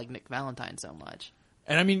because I like Nick Valentine so much.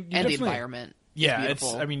 And I mean, you And the definitely- environment. is Yeah,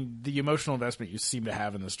 beautiful. I mean, the emotional investment you seem to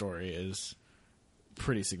have in the story is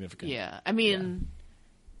pretty significant. Yeah, I mean,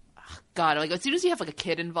 God, like as soon as you have like a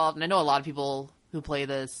kid involved, and I know a lot of people who play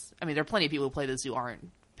this. I mean, there are plenty of people who play this who aren't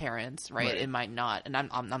parents, right? Right. It might not, and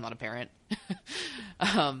I'm not a parent,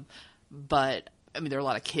 but I mean, there are a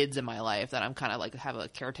lot of kids in my life that I'm kind of like have a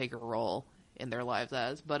caretaker role in their lives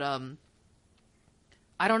as. But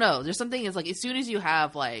I don't know. There's something is like as soon as you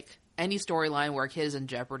have like any storyline where a kid is in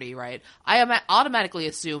jeopardy, right? I automatically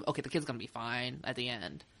assume okay, the kid's gonna be fine at the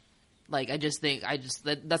end. Like, I just think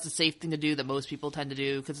that's a safe thing to do that most people tend to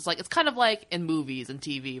do, because it's like, it's kind of like in movies and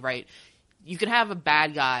TV, right? You can have a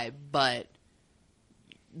bad guy, but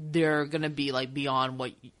they're gonna be like beyond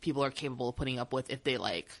what people are capable of putting up with if they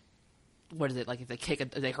like what is it, like if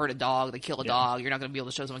they hurt a dog, they kill a dog, you're not going to be able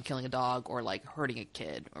to show someone killing a dog or like hurting a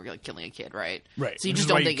kid or like killing a kid, right? Right. So you Which just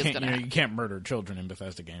is why don't think it's going to happen. You can't murder children in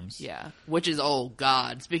Bethesda games. Yeah. Which is, oh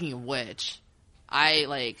god, speaking of which,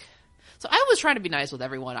 so I was trying to be nice with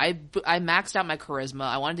everyone. I maxed out my charisma.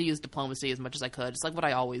 I wanted to use diplomacy as much as I could. It's like what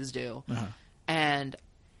I always do. Uh-huh. And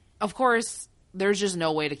of course, there's just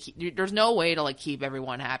no way to keep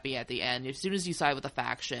everyone happy at the end. As soon as you side with a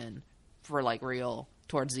faction for like real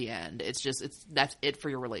towards the end, that's it for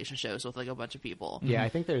your relationships with like a bunch of people. Yeah, I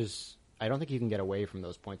don't think you can get away from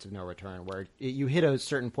those points of no return where you hit a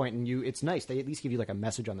certain point and it's nice. They at least give you like a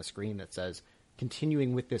message on the screen that says,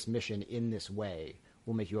 continuing with this mission in this way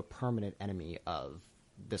will make you a permanent enemy of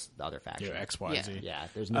the other faction. Yeah, X, Y, Z. Yeah,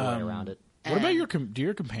 there's no way around it. What about do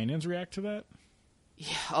your companions react to that?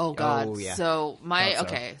 Yeah, oh god. Oh, yeah. So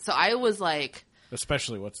so I was like,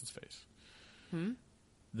 especially what's his face?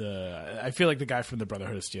 I feel like the guy from the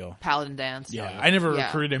Brotherhood of Steel. Paladin Dance. Yeah, I never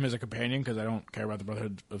recruited him as a companion because I don't care about the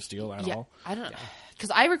Brotherhood of Steel at all. I don't, because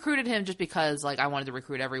I recruited him just because like I wanted to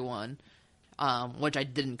recruit everyone, which I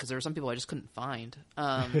didn't because there were some people I just couldn't find.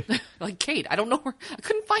 Like Kate, I don't know where I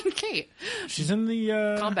couldn't find Kate. She's in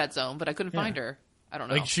the combat zone, but I couldn't find her. I don't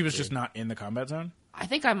know. Like she was just not in the combat zone. I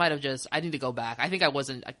think I might have I need to go back. I think I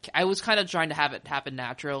wasn't. I was kind of trying to have it happen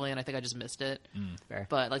naturally, and I think I just missed it. Fair.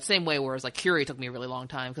 But like same way, whereas like Curie took me a really long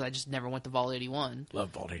time because I just never went to Vault 81.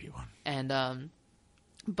 Love Vault 81. And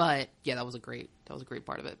but yeah, that was a great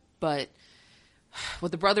part of it. But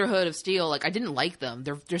with the Brotherhood of Steel, like I didn't like them.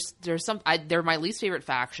 They're my least favorite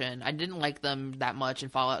faction. I didn't like them that much in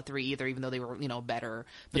Fallout 3 either, even though they were better.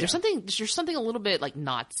 But there's something a little bit like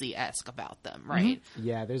Nazi-esque about them, right?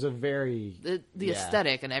 Yeah, there's a very the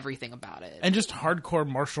aesthetic and everything about it, and just hardcore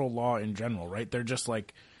martial law in general, right? They're just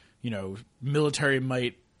like military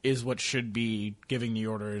might is what should be giving the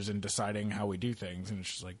orders and deciding how we do things, and it's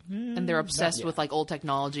just like and they're obsessed with like old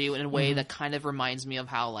technology in a way that kind of reminds me of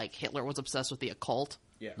how like Hitler was obsessed with the occult.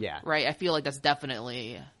 Yeah. Right? I feel like that's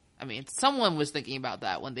definitely, I mean, someone was thinking about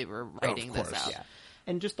that when they were writing this out. Yeah.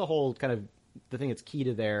 And just the whole kind of the thing that's key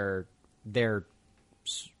to their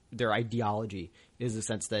ideology is the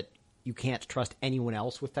sense that you can't trust anyone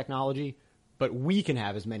else with technology, but we can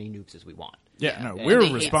have as many nukes as we want. Yeah, no, And we're they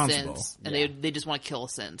hate responsible. synths, and they just want to kill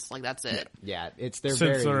synths. Like that's it. Yeah, Since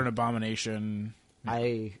they're an abomination.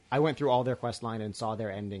 I went through all their quest line and saw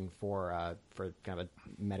their ending for kind of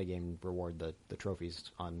a metagame reward, the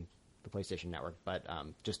trophies on the PlayStation Network, but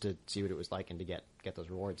just to see what it was like and to get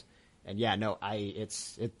those rewards. And yeah, no,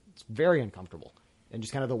 it's very uncomfortable, and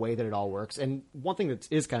just kind of the way that it all works. And one thing that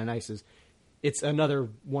is kind of nice is it's another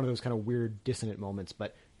one of those kind of weird dissonant moments,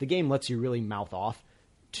 but the game lets you really mouth off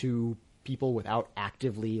to people without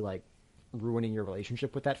actively like ruining your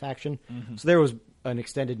relationship with that faction. So there was an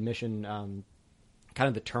extended mission, kind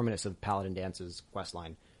of the terminus of Paladin Dance's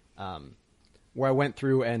questline, where I went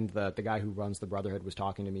through and the guy who runs the Brotherhood was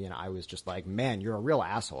talking to me, and I was just like, man, you're a real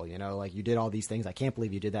asshole, like you did all these things. I can't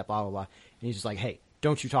believe you did that, blah, blah, blah. And he's just like, hey,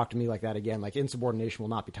 don't you talk to me like that again. Like, insubordination will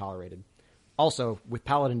not be tolerated. Also, with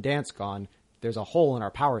Paladin Dance gone, there's a hole in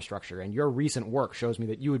our power structure, and your recent work shows me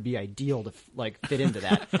that you would be ideal to fit into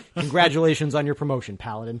that. Congratulations on your promotion,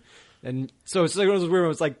 Paladin. And so it's like one of those weird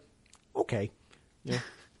ones. It's like, okay,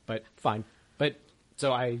 but fine. But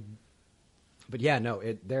yeah, no,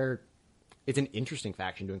 it's an interesting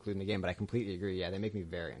faction to include in the game. But I completely agree. Yeah, they make me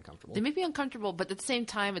very uncomfortable. They make me uncomfortable, but at the same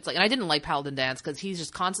time, it's like, and I didn't like Paladin Dance because he's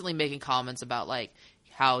just constantly making comments about like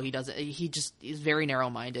how he doesn't. He just is very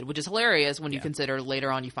narrow-minded, which is hilarious when you consider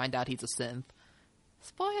later on you find out he's a synth.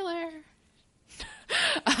 Spoiler.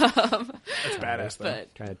 That's badass, though.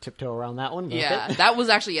 But Trying to tiptoe around that one. yeah, that was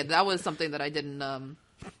actually that was something that I didn't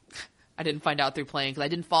find out through playing because I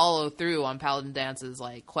didn't follow through on Paladin Dance's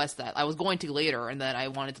like quest that I was going to later, and then I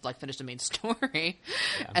wanted to like finish the main story,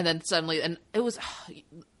 and then suddenly, and it was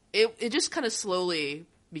it just kind of slowly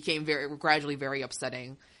became gradually very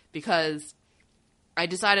upsetting because I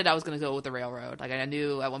decided I was going to go with the Railroad. Like I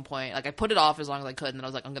knew at one point, like I put it off as long as I could, and then I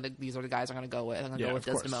was like, these are the guys I'm going to go with. I'm going to go with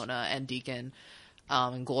Desdemona and Deacon,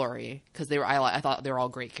 and Glory because I thought they were all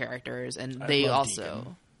great characters, and they also.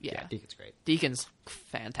 Deacon. Yeah, Deacon's great. Deacon's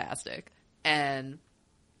fantastic. And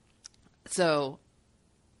so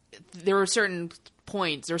there were certain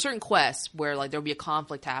quests where like there'll be a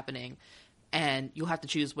conflict happening and you'll have to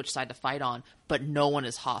choose which side to fight on, but no one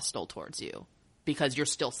is hostile towards you because you're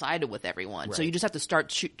still sided with everyone. Right. So you just have to start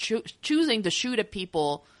choosing to shoot at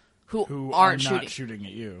people who aren't are not shooting. shooting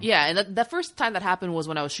at you. Yeah, and the first time that happened was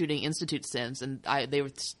when I was shooting Institute Sims, and they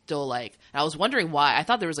were still like, I was wondering why. I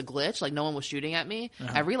thought there was a glitch, like no one was shooting at me.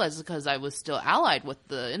 I realized it's because I was still allied with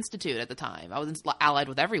the Institute at the time. I was allied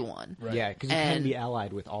with everyone. Right. Yeah, because you can be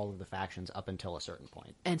allied with all of the factions up until a certain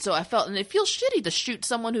point. And so I felt, and it feels shitty to shoot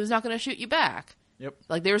someone who's not going to shoot you back. Yep.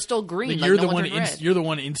 Like they were still green. Like, Like you're no the one. red. You're the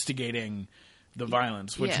one instigating the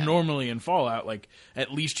violence, which Yeah. normally in Fallout, like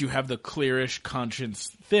at least you have the clearish conscience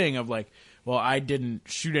thing of like, well, I didn't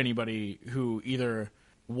shoot anybody who either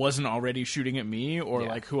wasn't already shooting at me or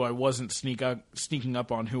like who I wasn't sneaking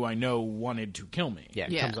up on who I know wanted to kill me. Yeah,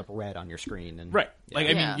 it comes up red on your screen. And, Right. Like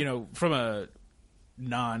I Yeah. mean, from a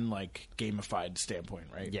non like gamified standpoint,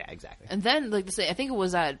 right? Yeah, exactly. And then like to say, I think it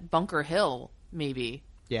was at Bunker Hill, maybe.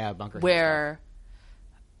 Yeah, Bunker Hill Where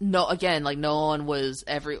no one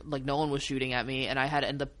was shooting at me, and I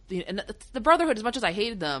had the Brotherhood, as much as I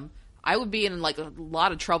hated them, I would be in like a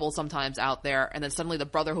lot of trouble sometimes out there, and then suddenly the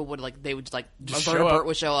Brotherhood would Just a show Bert up.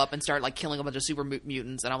 would show up and start like killing a bunch of super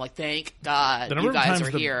mutants, and I'm like, thank God The number you of guys times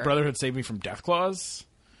are the here. Brotherhood saved me from Deathclaws.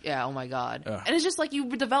 Yeah, oh my God. Ugh. And it's just like you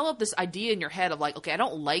develop this idea in your head of like, okay, I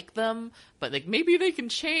don't like them, but like maybe they can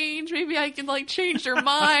change. Maybe I can like change their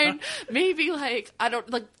mind. Maybe like, I don't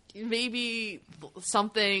like, maybe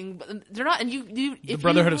something, but they're not. And The if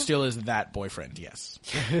Brotherhood you, of Steel is that boyfriend, yes.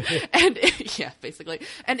 and yeah, basically.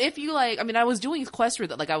 And if you like, I mean, I was doing quests where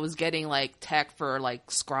that like I was getting like tech for like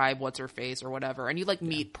Scribe, what's her face or whatever, and you like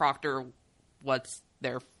meet Proctor, what's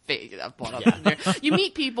their face. You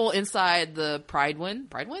meet people inside the Pridewin.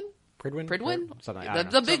 Pridwin? Something like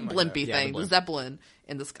that. The big Something like blimpy that. Yeah, thing, the the blimp. Zeppelin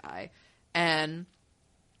in the sky, and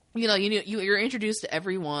you're introduced to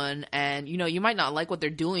everyone, and you might not like what they're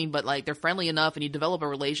doing, but like they're friendly enough, and you develop a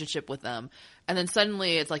relationship with them, and then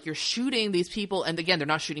suddenly it's like you're shooting these people, and again they're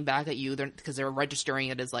not shooting back at you, because they're registering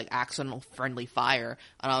it as like accidental friendly fire,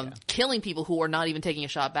 killing people who are not even taking a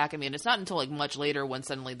shot back at me, and it's not until like much later when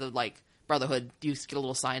suddenly the like Brotherhood, you get a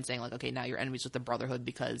little sign saying like, okay, now you're enemies with the Brotherhood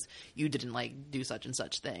because you didn't like do such and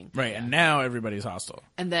such thing. Right, and now everybody's hostile.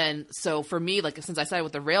 And then, so for me, like since I sided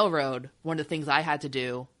with the Railroad, one of the things I had to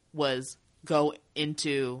do was go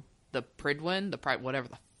into the Pridwin, whatever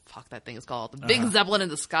the fuck that thing is called, the big Zeppelin in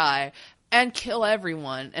the sky, and kill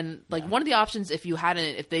everyone. And like one of the options, if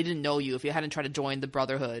they didn't know you, if you hadn't tried to join the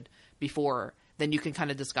Brotherhood before, then you can kind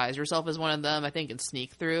of disguise yourself as one of them, I think, and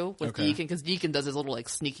sneak through with Deacon, because Deacon does his little like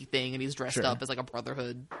sneaky thing, and he's dressed up as like a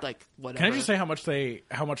Brotherhood, like whatever. Can I just say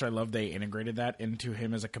how much I love they integrated that into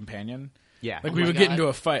him as a companion? Yeah. Like Oh we my would get God. into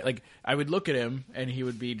a fight. Like I would look at him and he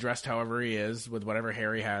would be dressed however he is with whatever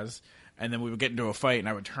hair he has, and then we would get into a fight and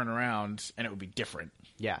I would turn around and it would be different.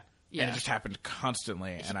 Yeah. Yeah. And it just happened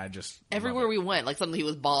constantly, and I just Everywhere love we went, like suddenly he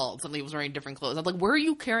was bald, suddenly he was wearing different clothes. I'm like, where are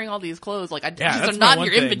you carrying all these clothes? Like, Yeah, these that's are my not in one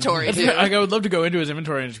your thing. inventory, That's dude. like I would love to go into his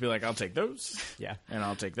inventory and just be like, I'll take those. Yeah. And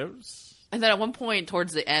I'll take those. And then at one point,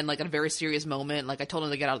 towards the end, like at a very serious moment, like I told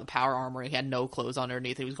him to get out of the power armor, and he had no clothes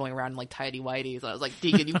underneath. He was going around in like tidy whities. So I was like,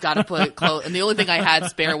 Deacon, you've got to put clothes. And the only thing I had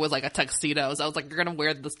spare was like a tuxedo. So I was like, you're gonna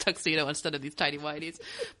wear this tuxedo instead of these tidy whities.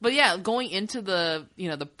 But yeah, going into the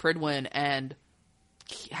the Pridwin and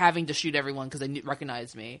having to shoot everyone because they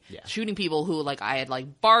recognized me. Yeah. Shooting people who like I had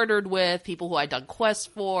like bartered with, people who I'd done quests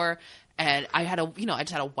for, and I had to, I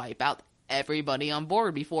just had to wipe out everybody on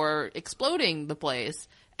board before exploding the place.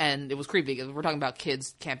 And it was creepy because we're talking about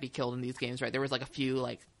kids can't be killed in these games, right? There was like a few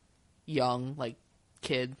like young like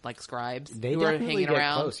kid like scribes They who were definitely hanging get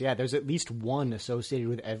around. close. Yeah, there's at least one associated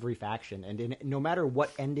with every faction, and no matter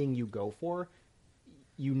what ending you go for,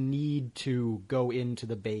 you need to go into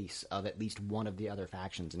the base of at least one of the other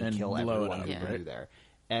factions and kill blow it everyone up, who yeah. you there.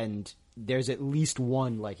 And there's at least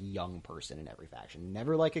one like young person in every faction.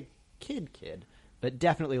 Never like a kid, but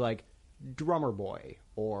definitely like drummer boy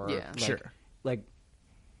or Yeah. like, Sure. like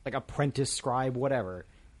apprentice scribe, whatever.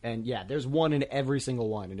 And yeah, there's one in every single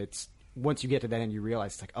one, and it's once you get to that end, you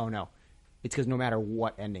realize it's like, oh no, it's because no matter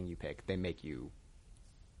what ending you pick, they make you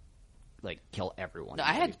like kill everyone. No, in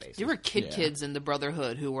I all had these bases. there were Yeah. kids in the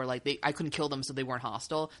Brotherhood who were like I couldn't kill them, so they weren't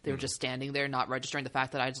hostile. They were just standing there, not registering the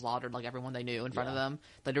fact that I slaughtered like everyone they knew in front of them.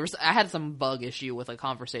 Like I had some bug issue with a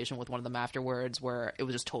conversation with one of them afterwards where it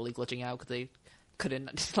was just totally glitching out because they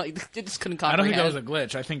couldn't like they just couldn't I don't comprehend. think that was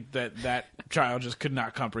a glitch. I think that child just could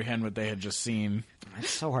not comprehend what they had just seen.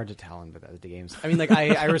 It's so hard to tell in Bethesda games. I mean, like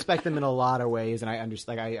I respect them in a lot of ways, and I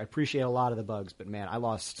understand. Like I appreciate a lot of the bugs, but man, I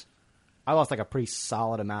lost like a pretty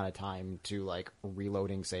solid amount of time to like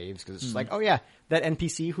reloading saves because it's just like, oh yeah, that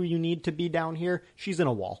NPC who you need to be down here, she's in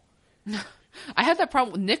a wall. I had that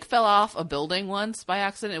problem. Nick fell off a building once by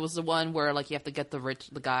accident. It was the one where like you have to get the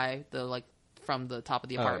guy, the like from the top of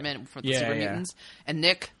the apartment from the Yeah, super yeah. mutants, and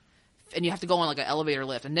Nick and you have to go on like an elevator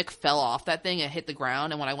lift, and Nick fell off that thing and hit the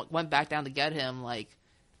ground, and when I went back down to get him, like,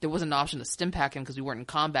 there wasn't an option to stim pack him because we weren't in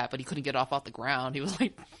combat, but he couldn't get off the ground. He was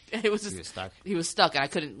like, it was just, he was stuck, and I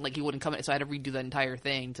couldn't, like, he wouldn't come in, so I had to redo that entire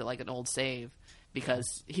thing to, like, an old save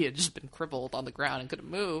because he had just been crippled on the ground and couldn't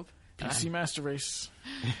move. PC Master Race.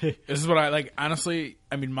 This is what I like. Honestly,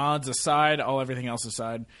 I mean, mods aside, everything else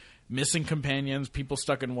aside, missing companions, people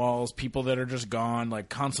stuck in walls, people that are just gone. Like,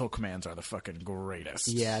 console commands are the fucking greatest.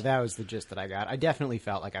 Yeah, that was the gist that I got. I definitely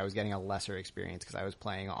felt like I was getting a lesser experience because I was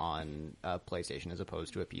playing on a PlayStation as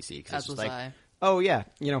opposed to a PC. As was I. Oh yeah,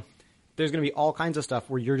 there's going to be all kinds of stuff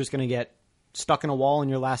where you're just going to get stuck in a wall and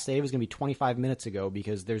your last save is going to be 25 minutes ago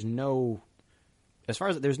because there's no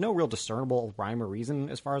real discernible rhyme or reason,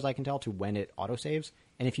 as far as I can tell, to when it autosaves.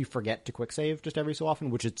 And if you forget to quick save just every so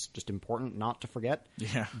often, which it's just important not to forget.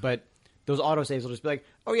 Yeah. But those autosaves will just be like,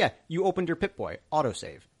 oh yeah, you opened your Pip-Boy,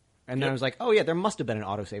 autosave. And then I was like, oh yeah, there must have been an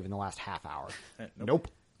autosave in the last half hour. Nope.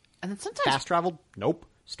 And then sometimes Fast traveled? Nope.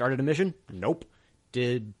 Started a mission? Nope.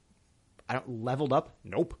 Leveled up?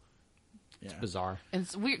 Nope. It's bizarre. And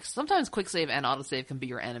it's weird. Sometimes quick save and autosave can be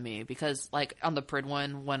your enemy because, like, on the Prid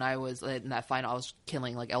one, when I was in that fight, I was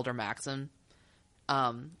killing, like, Elder Maxim.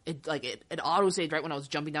 It autosaved right when I was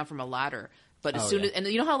jumping down from a ladder. But as soon as, and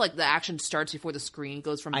you know how, like, the action starts before the screen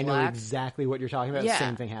goes from black? I know exactly what you're talking about. Yeah. The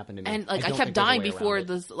same thing happened to me. And, like, I kept dying before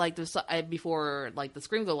the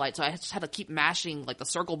screen go light, so I just had to keep mashing, like, the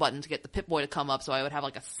circle button to get the Pip-Boy to come up, so I would have,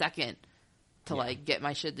 like, a second to, like, get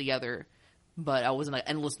my shit together. But I was in an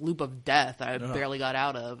endless loop of death that I barely got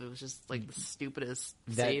out of. It was just, like, the stupidest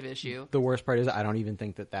save issue. The worst part is I don't even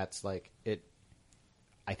think that's, like, it.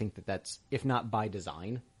 I think that's, if not by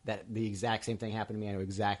design, that the exact same thing happened to me. I know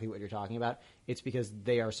exactly what you're talking about. It's because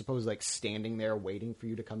they are supposed like, standing there waiting for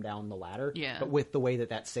you to come down the ladder. Yeah. But with the way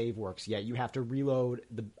that save works, you have to reload.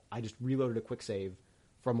 I just reloaded a quick save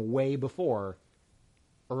from way before,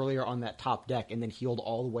 earlier on that top deck, and then healed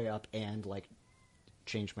all the way up and, like,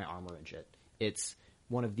 changed my armor and shit. It's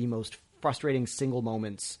one of the most frustrating single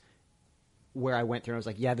moments where I went through and I was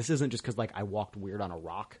like, yeah, this isn't just because, like, I walked weird on a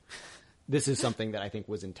rock. This is something that I think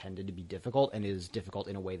was intended to be difficult and is difficult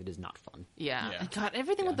in a way that is not fun. Yeah. And God,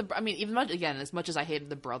 everything with the... I mean, as much as I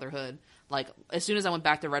hated the Brotherhood, like, as soon as I went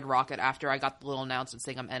back to Red Rocket after I got the little announcement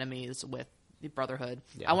saying I'm enemies with the Brotherhood,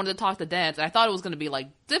 I wanted to talk to Dance, and I thought it was going to be, like,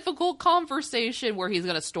 difficult conversation where he's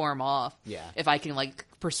going to storm off. Yeah. If I can, like,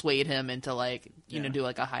 persuade him into, like, do,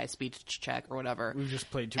 like, a high speech check or whatever. We've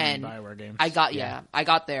just played too many Bioware games. I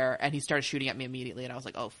got there, and he started shooting at me immediately, and I was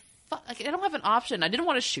like, oh, fuck, like, I don't have an option. I didn't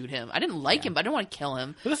want to shoot him. I didn't like him, but I didn't want to kill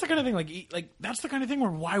him. But that's the kind of thing, like that's the kind of thing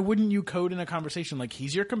where why wouldn't you code in a conversation? Like,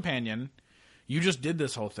 he's your companion. You just did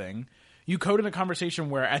this whole thing. You code in a conversation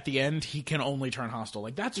where at the end he can only turn hostile.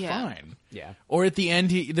 Like, that's fine. Yeah. Or at the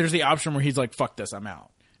end there's the option where he's like, fuck this, I'm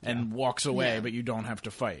out. And walks away, but you don't have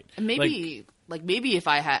to fight. And maybe if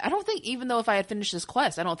I had... I don't think, even though if I had finished this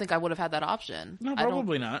quest, I don't think I would have had that option. No,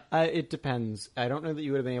 probably not. It depends. I don't know that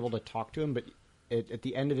you would have been able to talk to him, but at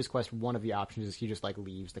the end of his quest, one of the options is he just, like,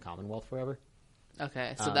 leaves the Commonwealth forever.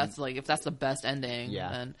 Okay, so that's, like, if that's the best ending,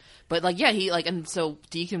 yeah. Then... But, like, yeah, he, like... And so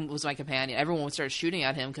Deacon was my companion. Everyone would start shooting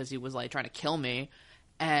at him because he was, like, trying to kill me.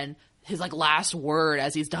 And his, like, last word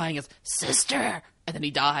as he's dying is, sister! And then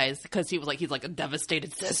he dies because he was, like, he's, like, a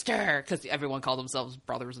devastated sister! Because everyone called themselves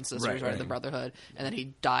brothers and sisters, right? The Brotherhood. And then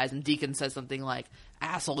he dies, and Deacon says something like,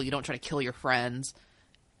 asshole, you don't try to kill your friends.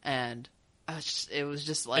 And... it was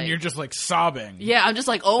just like... And you're just, like, sobbing. Yeah, I'm just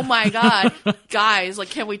like, oh my God, guys, like,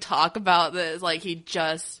 can we talk about this? Like, he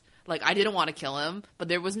just... Like, I didn't want to kill him, but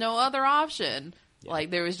there was no other option. Yeah.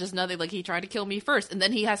 Like, there was just nothing... Like, he tried to kill me first, and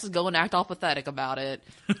then he has to go and act all pathetic about it.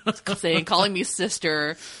 calling me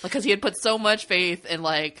sister. Because he had put so much faith in,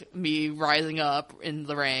 like, me rising up in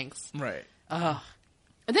the ranks. Right. And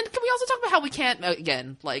then can we also talk about how we can't...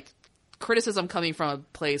 Again, like... criticism coming from a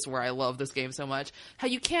place where I love this game so much, how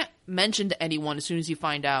you can't mention to anyone as soon as you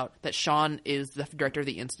find out that Sean is the director of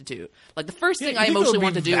the Institute. Like, the first thing I emotionally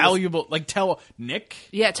want to do valuable, like, tell Nick.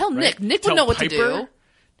 Yeah, tell right? Nick. Nick tell would know what Piper, to do.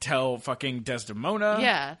 Tell fucking Desdemona.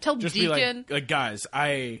 Yeah, tell just Deacon. Be like, guys,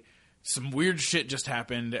 some weird shit just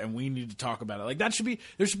happened and we need to talk about it. Like, there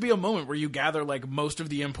should be a moment where you gather, like, most of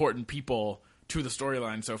the important people to the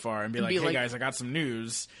storyline so far and be like, hey guys, I got some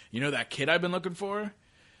news. You know that kid I've been looking for?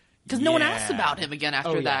 Because no one asks about him again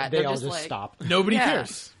after that. They all just like, stop. Nobody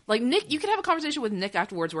cares. Like, Nick, you could have a conversation with Nick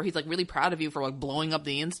afterwards where he's, like, really proud of you for, like, blowing up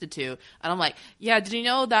the Institute. And I'm like, yeah, did you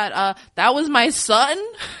know that that was my son?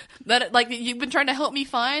 That, like, you've been trying to help me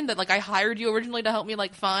find? That, like, I hired you originally to help me,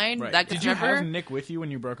 like, find? Right. That did you have Nick with you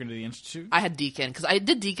when you broke into the Institute? I had Deacon. Because I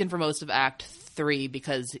did Deacon for most of Act 3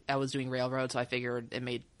 because I was doing Railroad, so I figured it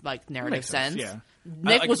made, like, narrative sense. Yeah.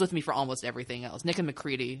 Nick was with me for almost everything else. Nick and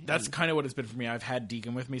McCready. That's kind of what it's been for me. I've had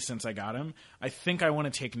Deacon with me since I got him. I think I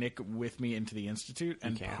want to take Nick with me into the Institute,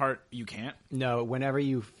 and you can't. No, whenever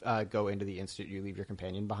you go into the Institute, you leave your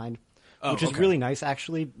companion behind, which is okay. really nice,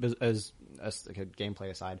 actually, as like a gameplay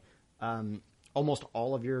aside. Almost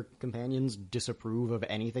all of your companions disapprove of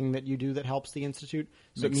anything that you do that helps the Institute.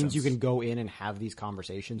 So it means you can go in and have these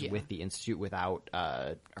conversations with the Institute without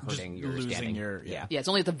hurting your standing. Yeah, it's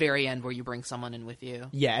only at the very end where you bring someone in with you.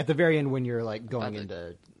 Yeah, at the very end when you're like going in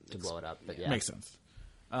to blow it up. But yeah, makes sense.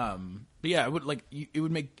 But yeah, it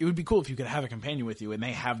would be cool if you could have a companion with you and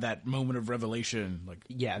they have that moment of revelation, like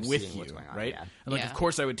with you, what's going on, right? Yeah. And like, of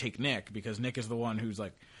course, I would take Nick because Nick is the one who's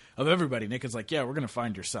like, of everybody, Nick is like, yeah, we're gonna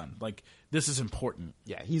find your son. Like, this is important.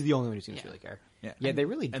 Yeah, he's the only one who seems to really care. Yeah, they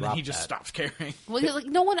really. And then he just stops caring. Well, like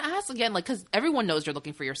no one asks again, like because everyone knows you're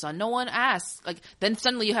looking for your son. No one asks. Like then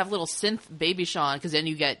suddenly you have little synth baby Sean because then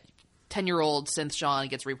you get 10-year-old synth Sean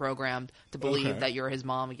gets reprogrammed to believe that you're his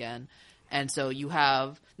mom again. And so you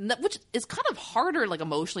have, which is kind of harder, like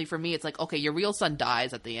emotionally for me. It's like, okay, your real son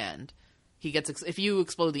dies at the end. He gets if you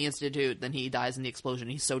explode the Institute, then he dies in the explosion.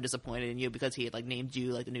 He's so disappointed in you because he had like named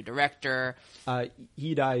you like the new director.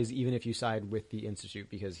 He dies even if you side with the Institute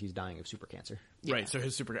because he's dying of super cancer. Yeah. Right. So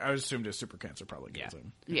I assumed his super cancer probably kills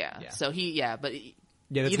him. Yeah. So but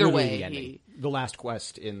that's either way, the ending. The last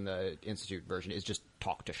quest in the Institute version is just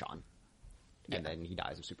talk to Sean, and then he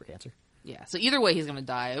dies of super cancer. Yeah, so either way he's going to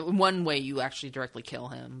die. One way you actually directly kill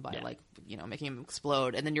him by making him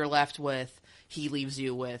explode, and then you're left with he leaves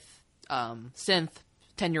you with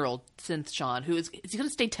 10-year-old synth Sean, who is he going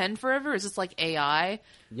to stay 10 forever? Is this like AI?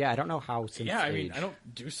 Yeah, I don't know how synths Yeah, I age. mean, I don't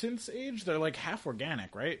do synths age. They're like half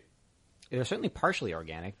organic, right? They're certainly partially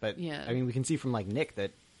organic, but I mean, we can see from like Nick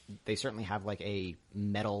that they certainly have like a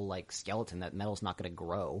metal like skeleton. That metal's not going to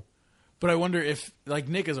grow. But I wonder if, like,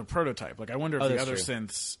 Nick is a prototype. Like, I wonder if the other true.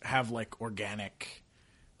 synths have, like, organic...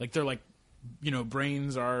 Like, they're, like,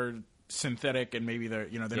 brains are synthetic and maybe they're,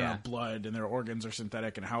 they don't have blood and their organs are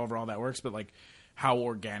synthetic and however all that works. But, like, how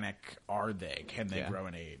organic are they? Can they grow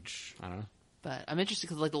in age? I don't know. But I'm interested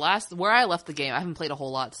because, like, where I left the game, I haven't played a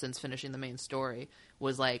whole lot since finishing the main story,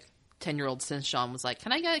 was, like, 10-year-old synth Sean was like,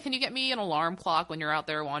 can you get me an alarm clock when you're out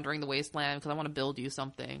there wandering the wasteland because I want to build you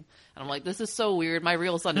something. And I'm like, this is so weird. My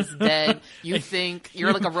real son is dead. You think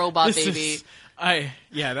you're like a robot baby.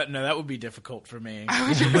 That would be difficult for me.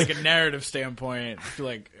 From like a narrative standpoint.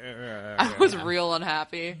 Like, I was real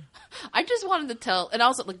unhappy. I just wanted to tell, and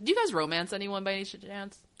also, like, do you guys romance anyone by any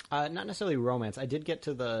chance? Not necessarily romance. I did get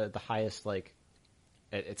to the highest, like,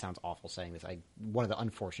 it sounds awful saying this. One of the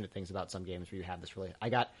unfortunate things about some games where you have this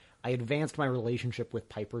I advanced my relationship with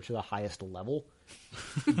Piper to the highest level,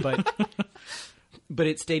 but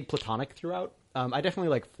it stayed platonic throughout. I definitely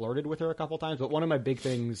like flirted with her a couple times, but one of my big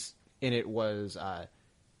things in it was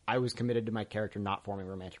I was committed to my character not forming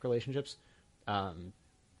romantic relationships. And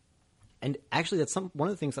actually, that's one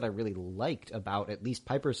of the things that I really liked about at least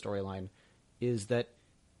Piper's storyline is that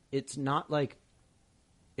it's not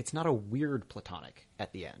a weird platonic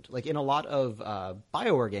at the end. Like in a lot of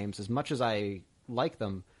BioWare games, as much as I like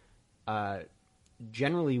them,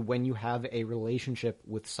 generally when you have a relationship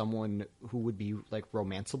with someone who would be like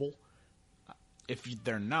romanceable, if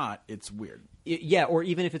they're not, it's weird. Or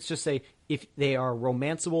even if it's just if they are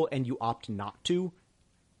romanceable and you opt not to,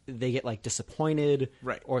 they get like disappointed,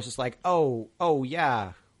 right? Or it's just like, oh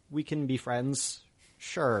yeah, we can be friends,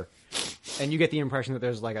 sure. And you get the impression that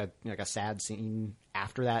there's like a sad scene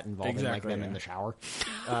after that involving them in the shower,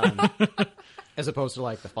 as opposed to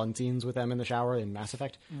like the fun scenes with them in the shower in Mass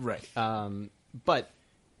Effect, right? But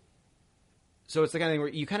so it's the kind of thing where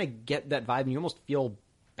you kind of get that vibe, and you almost feel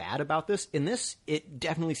bad about this. In this, it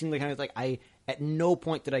definitely seemed like kind of like at no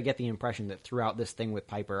point did I get the impression that throughout this thing with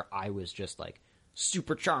Piper, I was just like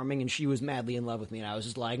super charming and she was madly in love with me, and I was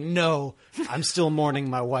just like, no, I'm still mourning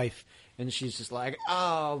my wife. And she's just like,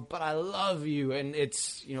 oh, but I love you, and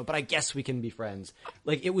it's, but I guess we can be friends.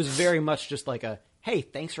 Like, it was very much just like hey,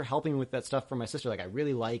 thanks for helping me with that stuff for my sister. Like, I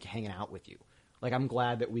really like hanging out with you. Like, I'm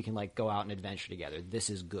glad that we can, like, go out and adventure together.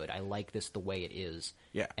 This is good. I like this the way it is.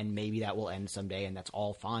 Yeah. And maybe that will end someday, and that's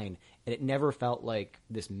all fine. And it never felt like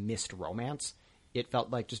this missed romance. It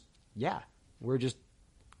felt like just, we're just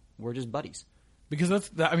buddies. Because that's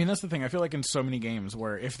the thing. I feel like in so many games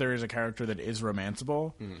where if there is a character that is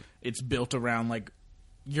romanceable, it's built around like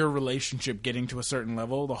your relationship getting to a certain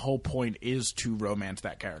level. The whole point is to romance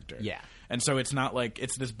that character. Yeah. And so it's not like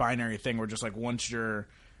it's this binary thing where just like once your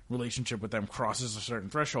relationship with them crosses a certain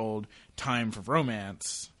threshold, time for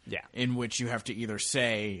romance. Yeah. In which you have to either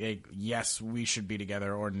say, hey, yes, we should be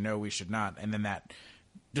together, or no, we should not. And then that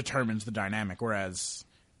determines the dynamic. Whereas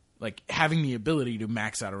like having the ability to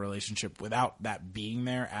max out a relationship without that being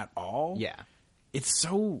there at all. Yeah. It's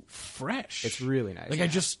so fresh. It's really nice. Like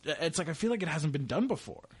Yeah. it's like I feel like it hasn't been done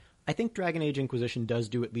before. I think Dragon Age Inquisition does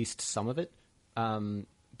do at least some of it, but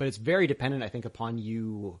it's very dependent, I think, upon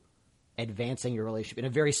you advancing your relationship in a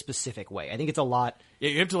very specific way. I think it's a lot... Yeah,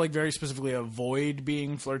 you have to like very specifically avoid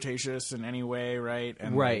being flirtatious in any way, right?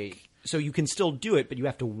 And Right. like, So you can still do it, but you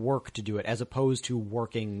have to work to do it, as opposed to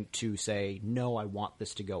working to say, no, I want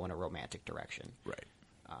this to go in a romantic direction. right.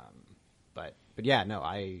 But yeah, no,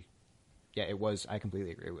 I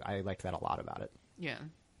completely agree. I liked that a lot about it. Yeah.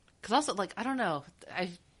 Because also, like, I don't know. I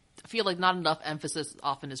feel like not enough emphasis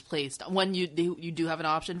often is placed when you do have an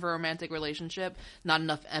option for a romantic relationship. Not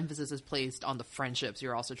enough emphasis is placed on the friendships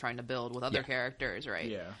you're also trying to build with other characters, right?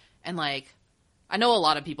 Yeah. And like, I know a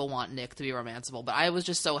lot of people want Nick to be romanceable, but I was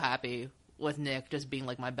just so happy with Nick just being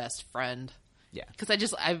like my best friend. Yeah.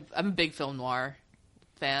 Because I'm a big film noir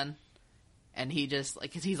fan. And he just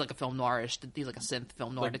like, cause he's like a film noirish, he's like a synth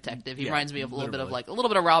film noir detective. He reminds me of a little bit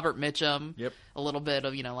of Robert Mitchum. Yep. A little bit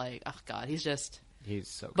of, like, oh god, he's just. He's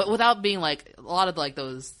so good. But without being like a lot of like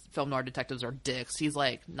those film noir detectives are dicks. He's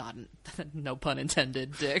like not, no pun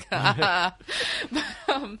intended, dick. But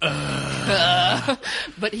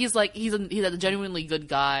he's like he's a genuinely good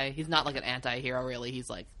guy. He's not like an anti-hero really. He's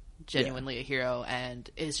like genuinely a hero, and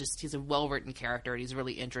he's a well written character. And he's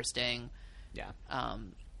really interesting. Yeah.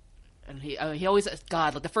 And he always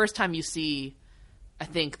God, like the first time you see, I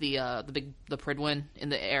think the Pridwin in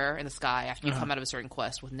the air in the sky after you come out of a certain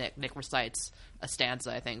quest with Nick. Nick recites a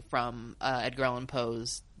stanza, I think, from Edgar Allan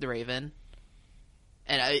Poe's The Raven,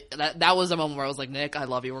 and that was a moment where I was like, Nick, I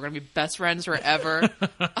love you. We're gonna be best friends forever.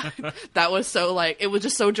 That was so like it was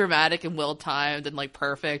just so dramatic and well timed and like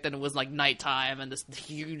perfect. And it was like nighttime and this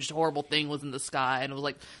huge horrible thing was in the sky, and it was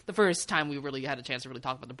like the first time we really had a chance to really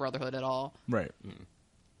talk about the Brotherhood at all. Right.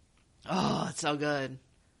 Oh, it's so good.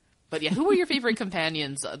 But yeah, who were your favorite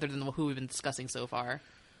companions other than who we've been discussing so far?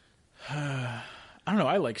 I don't know.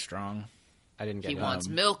 I like Strong. I didn't get He it. wants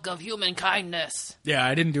milk of human kindness. Yeah,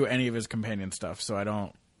 I didn't do any of his companion stuff, so I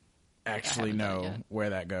don't actually haven't done it know yet. where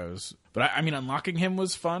that goes. But I mean, unlocking him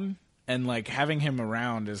was fun, and like having him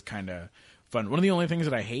around is kind of fun. One of the only things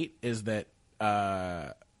that I hate is that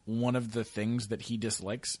one of the things that he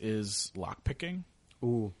dislikes is lockpicking.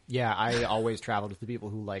 Ooh, yeah, I always traveled with the people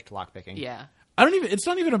who liked lockpicking. Yeah. It's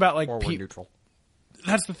not even about like Or were neutral.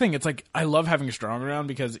 That's the thing. It's like I love having Strong around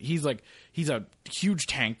because he's a huge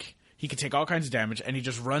tank. He can take all kinds of damage, and he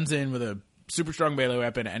just runs in with a super strong melee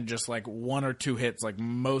weapon and just like one or two hits like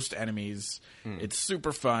most enemies. It's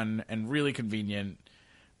super fun and really convenient,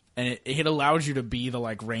 and it allows you to be the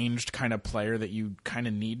like ranged kind of player that you kind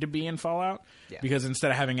of need to be in Fallout. Yeah. Because instead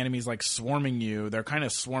of having enemies like swarming you, they're kind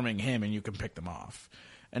of swarming him, and you can pick them off.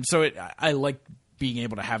 And so I like being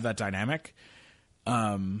able to have that dynamic.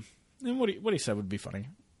 And what he said would be funny,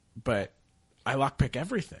 but I lockpick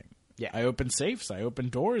everything. Yeah. I open safes, I open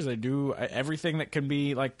doors, I do everything that can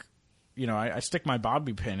be like, I stick my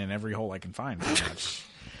bobby pin in every hole I can find, pretty much.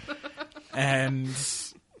 And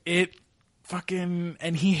it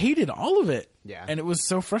and he hated all of it. Yeah. And it was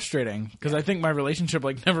so frustrating because I think my relationship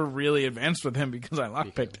like never really advanced with him because I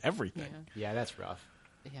lockpicked everything. Yeah, that's rough.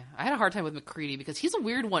 Yeah. I had a hard time with McCready because he's a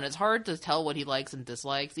weird one. It's hard to tell what he likes and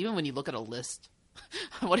dislikes, even when you look at a list.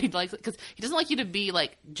 What he likes, because he doesn't like you to be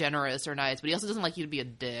like generous or nice, but he also doesn't like you to be a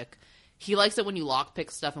dick. He likes it when you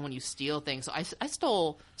lockpick stuff and when you steal things. So I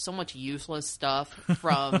stole so much useless stuff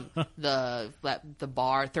from the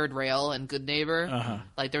bar, Third Rail, and Good Neighbor.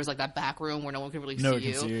 Like there was like that back room where no one could really see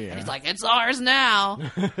you. Yeah. And he's like, "It's ours now."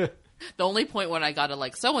 The only point when I got to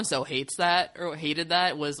like so and so hates that or hated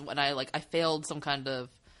that was when I failed some kind of.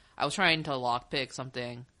 I was trying to lockpick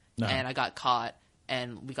something and I got caught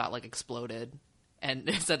and we got like exploded. And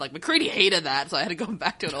it said, like, McCready hated that, so I had to go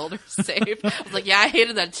back to an older save. I was like, yeah, I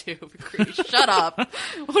hated that too, McCready. Shut up.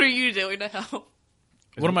 What are you doing to help?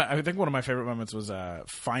 I think one of my favorite moments was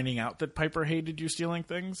finding out that Piper hated you stealing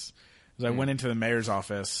things. Because I went into the mayor's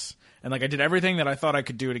office, and, like, I did everything that I thought I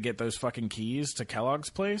could do to get those fucking keys to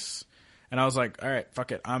Kellogg's place. And I was like, all right,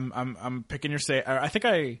 fuck it. I'm picking your safe. I think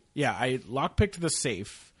I lockpicked the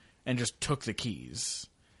safe and just took the keys.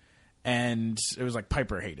 And it was like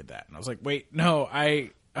Piper hated that. And I was like, wait, no,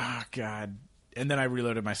 oh, God. And then I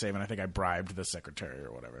reloaded my save, and I think I bribed the secretary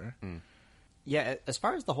or whatever. Yeah, as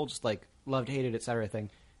far as the whole just like loved, hated, etc. thing,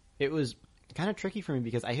 it was kind of tricky for me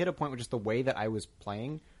because I hit a point with just the way that I was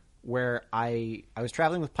playing where I was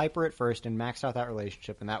traveling with Piper at first and maxed out that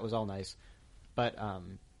relationship, and that was all nice. But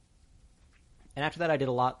and after that I did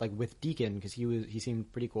a lot like with Deacon because he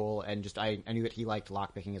seemed pretty cool, and just I knew that he liked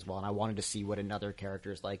lockpicking as well, and I wanted to see what another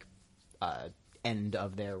character's like end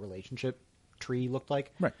of their relationship tree looked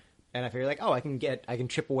like. Right. And I figured like, oh, I can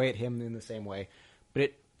chip away at him in the same way.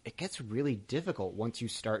 But it gets really difficult once you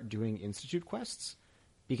start doing Institute quests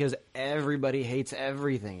because everybody hates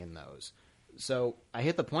everything in those. So I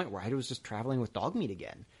hit the point where I was just traveling with Dogmeat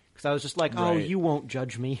again. Because I was just like, oh, Right. you won't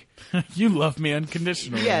judge me. You love me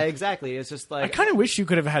unconditionally. Yeah, exactly. It's just I like... kind of wish you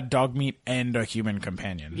could have had Dogmeat and a human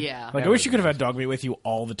companion. Yeah. Like, That I wish would've you could have had Dogmeat with you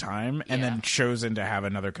all the time and Yeah. then chosen to have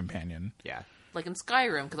another companion. Yeah. Like in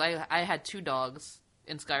Skyrim, because I had 2 dogs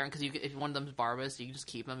in Skyrim, because if one of them's Barbas, you can just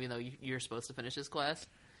keep him, even though you're supposed to finish his quest.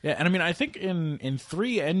 Yeah, and I mean, I think in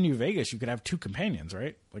 3 and New Vegas, you could have 2 companions,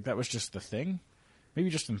 right? Like, that was just the thing. Maybe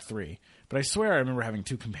just in 3. But I swear I remember having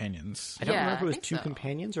 2 companions. I don't Yeah, remember if it was I think 2 so.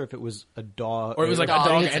 companions or if it was a dog. Or it was like a dog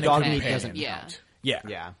dog and and a a Dogmeat companion. doesn't Yeah. count. Yeah.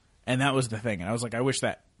 Yeah. And that was the thing. And I was like, I wish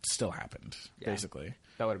that still happened, Yeah. basically.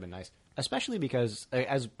 That would have been nice. Especially because,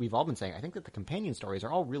 as we've all been saying, I think that the companion stories are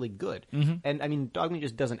all really good. Mm-hmm. And, I mean, Dogmeat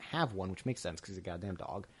just doesn't have one, which makes sense because he's a goddamn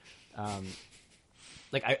dog.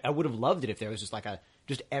 Like, I would have loved it if there was just like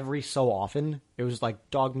just every so often, it was just like,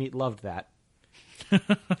 Dogmeat loved that.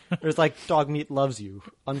 It was like, Dogmeat loves you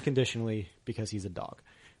unconditionally because he's a dog.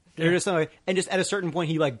 Or just something like, and just at a certain point,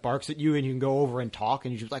 he like barks at you and you can go over and talk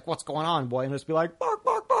and you're just like, what's going on, boy? And just be like, bark,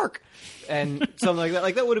 bark, bark. And something like that.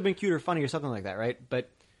 Like, that would have been cute or funny or something like that, right? But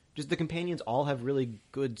just the companions all have really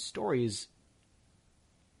good stories.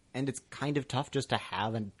 And it's kind of tough just to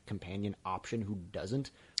have a companion option who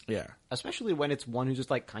doesn't. Yeah. Especially when it's one who's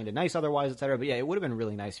just like kind of nice otherwise, etc. But yeah, it would have been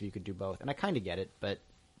really nice if you could do both. And I kind of get it, but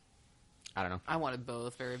I don't know. I wanted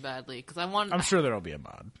both very badly, because I wanted... I'm sure there'll be a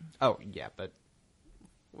mod. Oh, yeah, but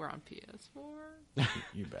We're on PS4.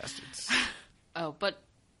 You bastards. Oh, but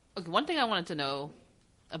okay, one thing I wanted to know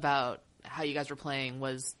about how you guys were playing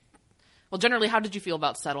was, well, generally, how did you feel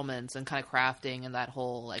about settlements and kind of crafting and that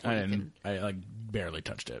whole, like, where you can... I like barely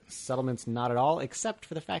touched it. settlements not at all, except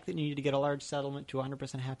for the fact that you need to get a large settlement to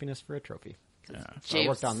 100% happiness for a trophy. So I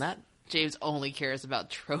worked on that. James only cares about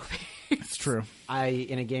trophies. It's true.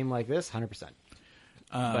 In a game like this, 100%.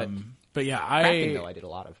 But yeah, Crafting, though, I did a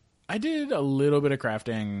lot of. I did a little bit of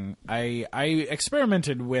crafting. I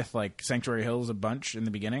experimented with like Sanctuary Hills a bunch in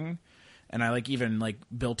the beginning, and I like even like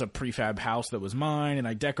built a prefab house that was mine, and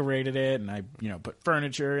I decorated it, and I put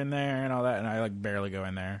furniture in there and all that, and I like barely go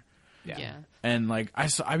in there. Yeah. And like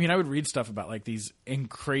I mean I would read stuff about like these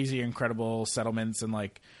crazy incredible settlements and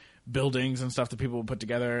like buildings and stuff that people would put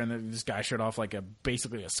together, and then this guy showed off like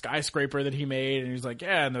basically a skyscraper that he made, and he's like,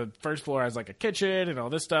 yeah, and the first floor has like a kitchen and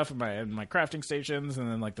all this stuff and my crafting stations, and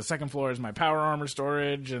then like the second floor is my power armor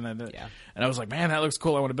storage, and then and I was like, man, that looks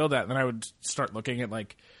cool, I want to build that. And then I would start looking at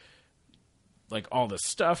like all the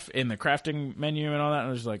stuff in the crafting menu and all that, and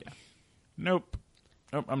I was just like, nope,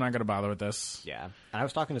 I'm not gonna bother with this. Yeah, and I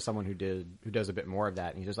was talking to someone who does a bit more of that,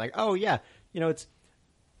 and he's just like, oh yeah, it's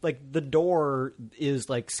like the door is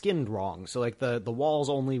like skinned wrong, so like the walls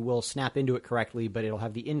only will snap into it correctly, but it'll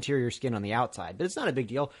have the interior skin on the outside. But it's not a big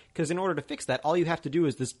deal, because in order to fix that, all you have to do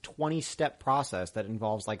is this 20-step process that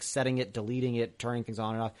involves like setting it, deleting it, turning things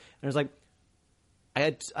on and off. And it's like,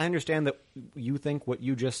 I understand that you think what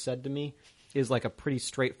you just said to me is like a pretty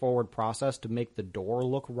straightforward process to make the door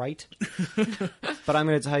look right. But I'm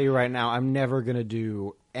going to tell you right now, I'm never going to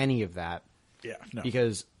do any of that. Yeah, no.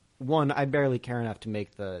 Because one, I barely care enough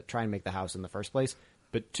to try and make the house in the first place.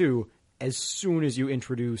 But two, as soon as you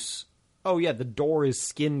introduce, oh yeah, the door is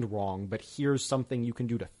skinned wrong, but here's something you can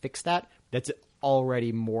do to fix that, that's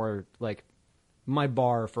already more like my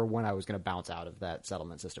bar for when I was going to bounce out of that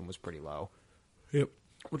settlement system was pretty low. Yep.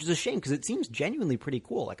 Which is a shame because it seems genuinely pretty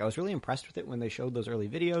cool. Like I was really impressed with it when they showed those early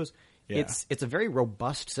videos. Yeah. It's a very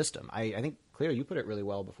robust system. I think, Claire, you put it really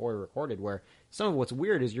well before we recorded, where some of what's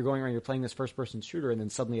weird is you're going around, you're playing this first-person shooter, and then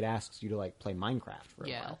suddenly it asks you to like play Minecraft for a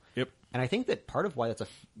while. Yep. And I think that part of why that's a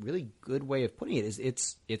really good way of putting it is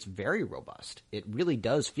it's very robust. It really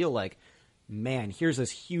does feel like, man, here's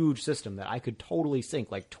this huge system that I could totally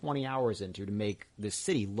sink like 20 hours into to make this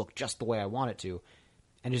city look just the way I want it to.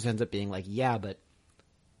 And it just ends up being like, yeah, but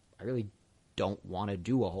I really don't want to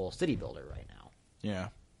do a whole city builder right now. Yeah,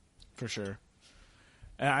 for sure.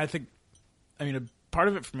 And I think, I mean, a part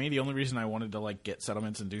of it for me, the only reason I wanted to like get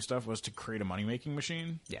settlements and do stuff was to create a money-making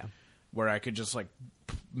machine. Yeah. Where I could just like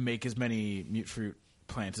make as many mute fruit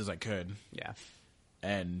plants as I could. Yeah.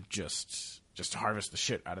 And just harvest the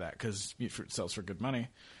shit out of that, because mute fruit sells for good money.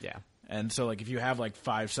 Yeah. And so like if you have like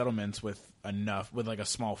 5 settlements with like a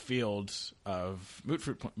small field of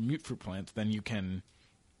mute fruit plants, then you can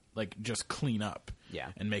like just clean up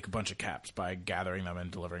and make a bunch of caps by gathering them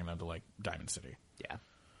and delivering them to like Diamond City. Yeah.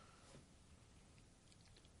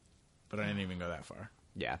 But I didn't even go that far.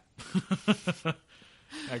 Yeah.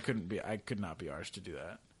 I could not be arsed to do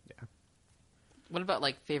that. Yeah. What about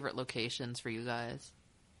like favorite locations for you guys?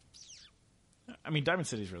 I mean, Diamond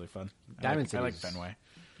City's really fun. Diamond I like City's- Fenway.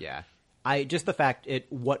 Yeah. Just the fact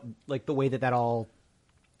the way that all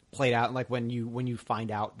played out, like when you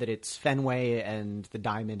find out that it's Fenway and the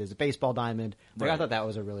diamond is a baseball diamond. Like, I Right. thought that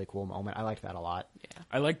was a really cool moment. I liked that a lot. Yeah.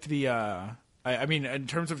 I liked the. I mean, in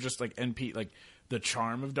terms of just like like the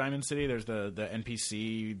charm of Diamond City. There's the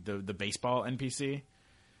NPC, the baseball NPC,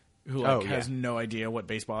 who like has no idea what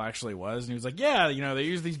baseball actually was, and he was like, "Yeah, they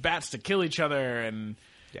use these bats to kill each other," and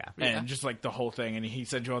just like the whole thing. And he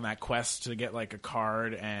sent you on that quest to get like a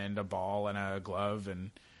card and a ball and a glove,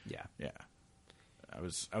 and Yeah. I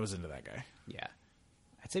was into that guy. Yeah.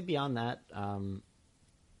 I'd say beyond that, I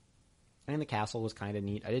mean, the castle was kind of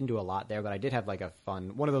neat. I didn't do a lot there, but I did have like a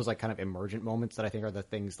fun one of those like kind of emergent moments that I think are the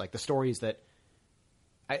things like the stories that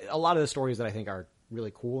a lot of the stories that I think are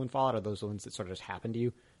really cool in Fallout are those ones that sort of just happen to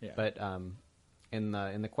you. Yeah. But in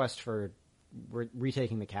the quest for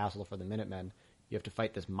retaking the castle for the Minutemen, you have to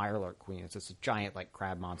fight this Mirelurk Queen. It's this giant like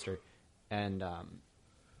crab monster, and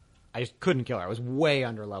I just couldn't kill her. I was way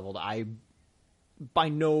under leveled. By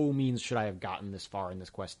no means should I have gotten this far in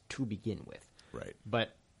this quest to begin with. Right.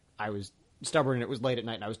 But I was stubborn, and it was late at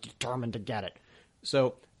night, and I was determined to get it.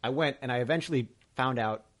 So I went, and I eventually found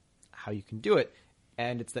out how you can do it,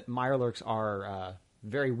 and it's that Mirelurks are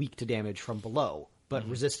very weak to damage from below, but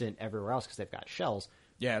resistant everywhere else because they've got shells.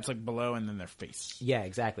 Yeah, it's like below and then their face. Yeah,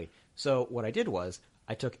 exactly. So what I did was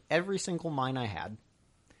I took every single mine I had,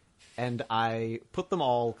 and I put them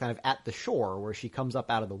all kind of at the shore where she comes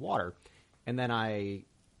up out of the water, and then I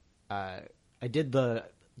did the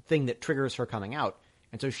thing that triggers her coming out.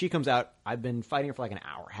 And so she comes out. I've been fighting her for like an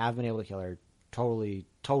hour. Haven't been able to kill her. Totally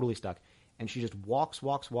stuck. And she just walks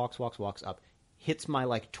up, hits my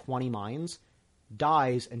like 20 mines,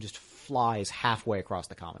 dies, and just flies halfway across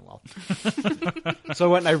the Commonwealth. So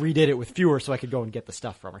I went and I redid it with fewer so I could go and get the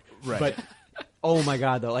stuff from her. Right. But oh my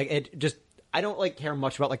god, though, like it just I don't like care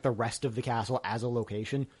much about like the rest of the castle as a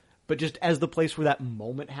location. But just as the place where that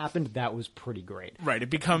moment happened, that was pretty great. Right. It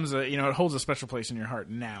becomes it holds a special place in your heart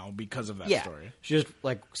now because of that story. She just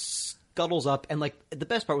like scuttles up, and like the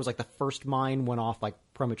best part was like the first mine went off like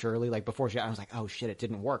prematurely, like before I was like, oh shit, it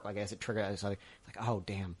didn't work. Like I guess it triggered. I was like, oh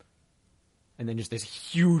damn, and then just this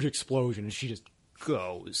huge explosion, and she just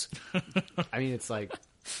goes. I mean, it's like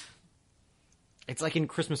in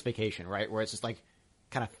Christmas Vacation, right, where it's just like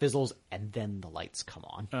kind of fizzles, and then the lights come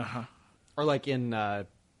on, or like in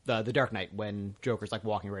the Dark Knight when Joker's like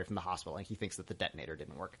walking away from the hospital and he thinks that the detonator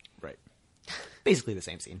didn't work. Right. Basically the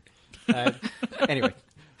same scene. Anyway,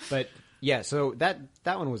 but yeah, so that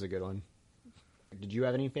one was a good one. Did you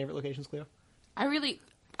have any favorite locations, Cleo?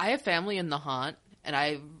 I have family in the Haunt, and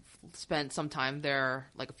I spent some time there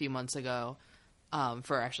like a few months ago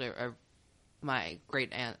for actually my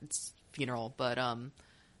great aunt's funeral. But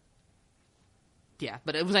yeah,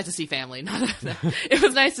 but it was nice to see family. It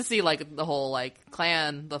was nice to see like the whole like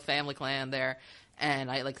clan, the family clan there,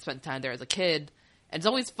 and I like spent time there as a kid. And it's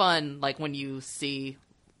always fun like when you see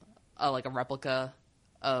like a replica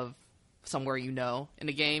of somewhere in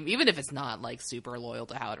a game, even if it's not like super loyal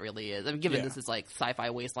to how it really is. I mean, given this is like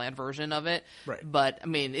sci-fi wasteland version of it, Right. But I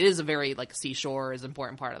mean, it is a very like seashore is an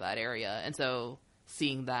important part of that area, and so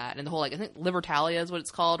seeing that and the whole like I think Libertalia is what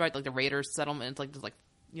it's called, right? Like the Raiders settlement. It's like there's like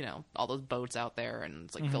all those boats out there, and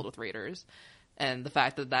it's like filled with raiders. And the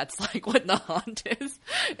fact that that's like what Nahant is,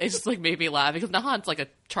 it just like made me laugh because Nahant's like a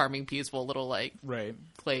charming, peaceful little like Right.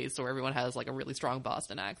 place where everyone has like a really strong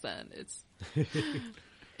Boston accent. It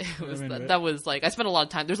was I mean, that was like I spent a lot of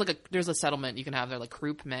time. There's a settlement you can have there, like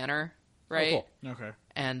Croup Manor, right? Oh, cool. Okay.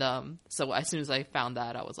 And so as soon as I found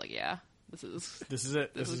that, I was like, yeah, this is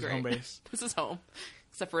it. This is great. home base. This is home,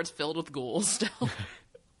 except for it's filled with ghouls still.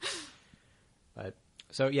 But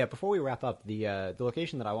so yeah, before we wrap up, the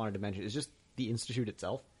location that I wanted to mention is just the Institute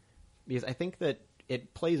itself, because I think that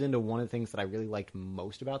it plays into one of the things that I really liked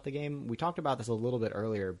most about the game. We talked about this a little bit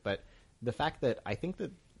earlier, but the fact that I think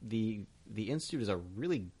that the Institute is a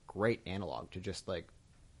really great analog to just like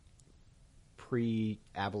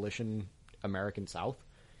pre-abolition American South,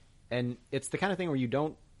 and it's the kind of thing where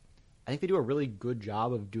I think they do a really good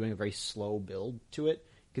job of doing a very slow build to it.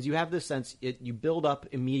 Because you have this sense, you build up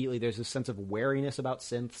immediately. There's this sense of wariness about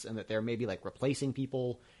synths, and that they're maybe like replacing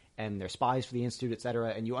people, and they're spies for the Institute,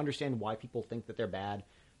 etc. And you understand why people think that they're bad.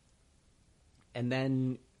 And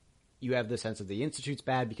then you have the sense of the Institute's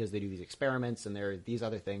bad because they do these experiments and there are these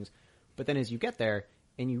other things. But then as you get there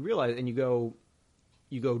and you realize, and you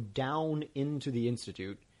go down into the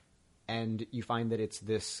Institute, and you find that it's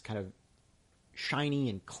this kind of shiny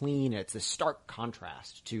and clean. And it's this stark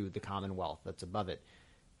contrast to the Commonwealth that's above it.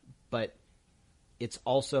 but it's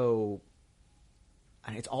also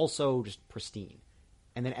just pristine.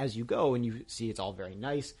 And then as you go and you see it's all very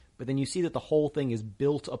nice, but then you see that the whole thing is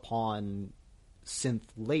built upon synth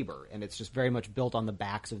labor, and it's just very much built on the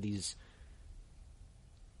backs of these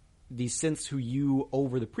synths who you,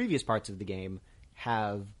 over the previous parts of the game,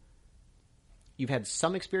 you've had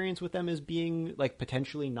some experience with them as being like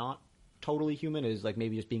potentially not totally human, as like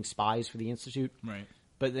maybe just being spies for the Institute. Right.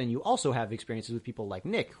 But then you also have experiences with people like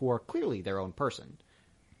Nick, who are clearly their own person.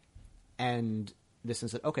 And this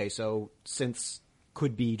is okay, so synths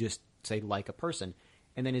could be just, say, like a person.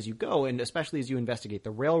 And then as you go, and especially as you investigate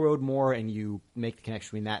the railroad more, and you make the connection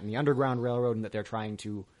between that and the Underground Railroad, and that they're trying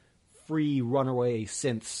to free runaway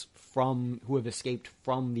synths who have escaped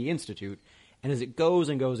from the Institute. And as it goes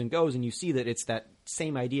and goes and goes, and you see that it's that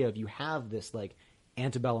same idea of you have this like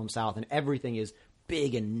antebellum South, and everything is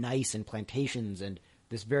big and nice, and plantations, and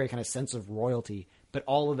this very kind of sense of royalty, but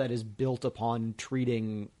all of that is built upon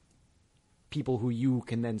treating people who you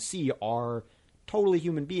can then see are totally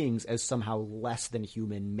human beings as somehow less than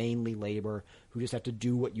human, mainly labor, who just have to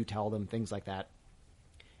do what you tell them, things like that.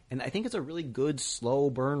 And I think it's a really good slow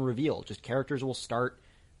burn reveal. Just characters will start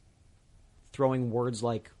throwing words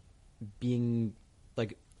like being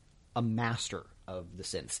like a master of the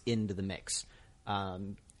synths into the mix.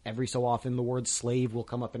 Every so often the word slave will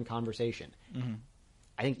come up in conversation. Mm-hmm.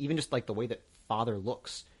 I think even just like the way that Father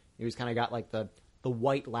looks, he's kind of got like the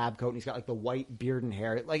white lab coat, and he's got like the white beard and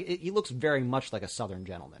hair. Like he looks very much like a Southern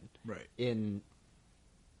gentleman, right? In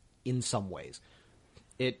some ways,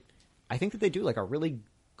 I think that they do like a really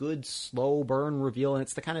good slow burn reveal, and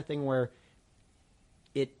it's the kind of thing where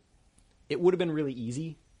it would have been really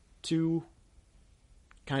easy to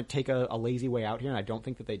kind of take a lazy way out here, and I don't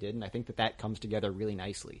think that they did, and I think that comes together really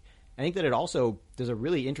nicely. I think that it also does a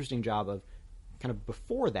really interesting job of kind of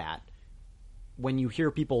before that, when you hear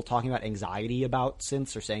people talking about anxiety about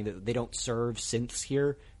synths or saying that they don't serve synths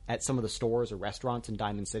here at some of the stores or restaurants in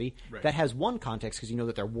Diamond City, right. That has one context because you know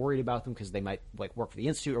that they're worried about them because they might like work for the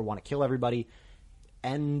Institute or want to kill everybody.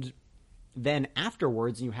 And then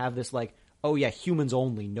afterwards you have this like, oh yeah, humans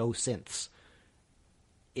only, no synths.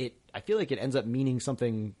 I feel like it ends up meaning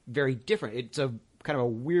something very different. It's a kind of a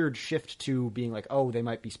weird shift to being like, oh, they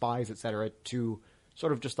might be spies, etc., to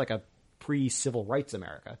sort of just like a pre-civil rights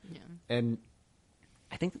America. Yeah. And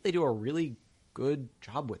I think that they do a really good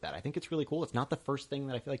job with that. I think it's really cool. It's not the first thing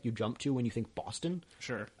that I feel like you jump to when you think Boston.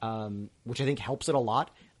 Sure. Which I think helps it a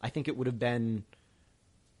lot. I think it would have been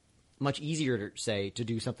much easier to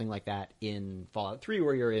do something like that in Fallout 3,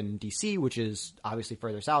 where you're in DC, which is obviously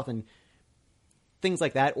further south, and things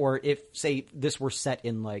like that. Or if, say, this were set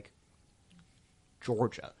in like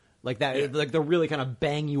Georgia, like that, yeah. Like they'll really kind of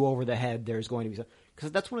bang you over the head. There's going to be some,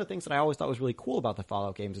 because that's one of the things that I always thought was really cool about the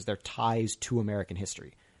Fallout games is their ties to American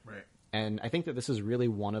history. Right. And I think that this is really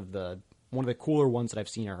one of the cooler ones that I've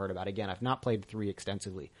seen or heard about. Again, I've not played 3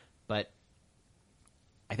 extensively, but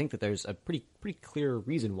I think that there's a pretty clear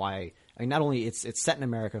reason why. I mean, not only it's set in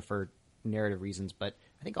America for narrative reasons, but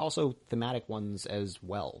I think also thematic ones as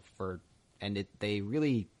well. They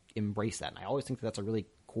really embrace that, and I always think that that's a really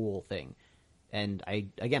cool thing. And I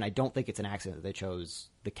don't think it's an accident that they chose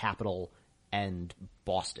the capital and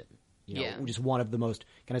Boston. Which is one of the most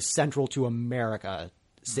kind of central to America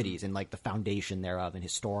cities and like the foundation thereof and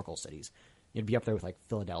historical cities. You'd be up there with like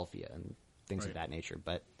Philadelphia and things of that nature.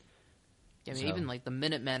 But yeah, I mean, even like the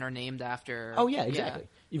Minutemen are named after. Oh yeah, exactly.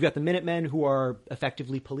 Yeah. You've got the Minutemen, who are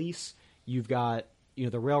effectively police. You've got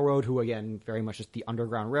the railroad, who again very much just the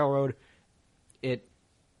Underground Railroad.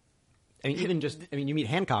 You meet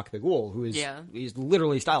Hancock the Ghoul, who is he's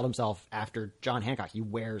literally styled himself after John Hancock. He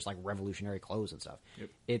wears like revolutionary clothes and stuff.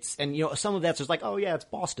 Yep. Some of that's just like, oh yeah, it's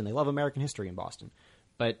Boston. They love American history in Boston.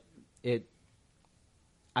 But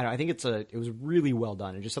I think it was really well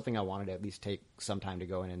done, and just something I wanted to at least take some time to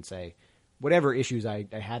go in and say, whatever issues I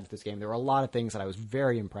had with this game, there were a lot of things that I was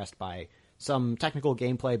very impressed by. Some technical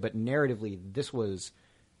gameplay, but narratively, this was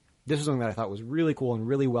something that I thought was really cool and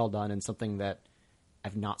really well done, and something that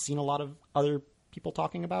I've not seen a lot of other people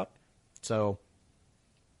talking about. So,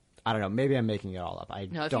 I don't know. Maybe I'm making it all up. I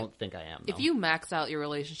don't think I am. If you max out your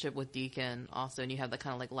relationship with Deacon also, and you have that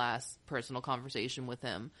kind of like last personal conversation with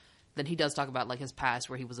him, then he does talk about like his past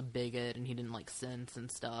where he was a bigot and he didn't like synths and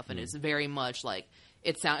stuff. And it's very much like,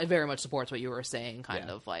 it very much supports what you were saying, kind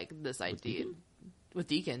of like this idea. With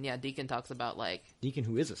Deacon, Deacon talks about like... Deacon,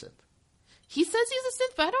 who is a synth. He says he's a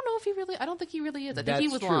synth, but I don't know if he really... I don't think he really is. I think he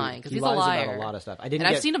was lying, because he's a lies liar. About a lot of stuff.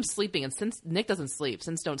 I've seen him sleeping, and since Nick doesn't sleep,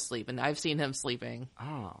 synths don't sleep, and I've seen him sleeping.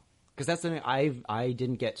 Oh. Because that's the thing, I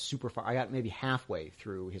didn't get super far. I got maybe halfway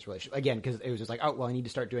through his relationship. Again, because it was just like, oh, well, I need to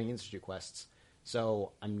start doing Institute quests.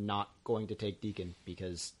 So I'm not going to take Deacon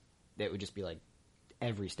because it would just be like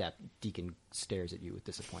every step Deacon stares at you with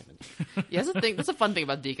disappointment. Yeah, that's the thing. That's a fun thing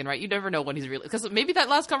about Deacon, right? You never know when he's really, because maybe that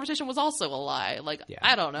last conversation was also a lie. Like, Yeah.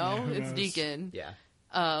 I don't know. who It's knows? Deacon. Yeah.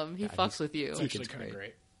 He fucks with you. It's actually Deacon's kind of great.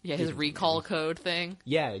 great. Yeah, his recall code thing.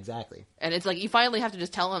 Yeah, exactly. And it's like, you finally have to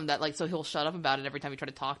just tell him that, like, so he'll shut up about it every time you try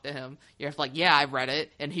to talk to him. You're just like, yeah, I read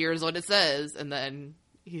it, and here's what it says. And then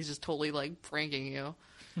he's just totally, like, pranking you.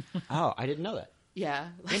 Oh, I didn't know that. Yeah.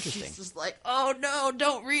 Like, Interesting. He's just like, oh no,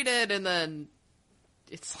 don't read it. And then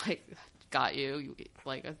it's like, got you.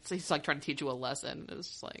 Like, he's like trying to teach you a lesson. It's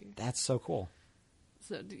just like, That's so cool.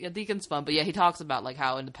 so yeah, Deacon's fun. But yeah, he talks about like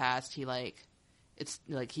how in the past he like, it's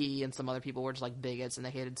like he and some other people were just like bigots and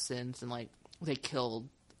they hated synths and like they killed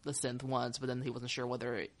the synth once, but then he wasn't sure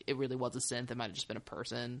whether it really was a synth. It might have just been a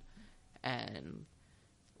person. And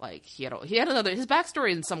like he had another, his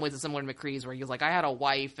backstory in some ways is similar to McCree's, where he was like, I had a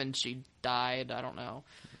wife and she died. I don't know.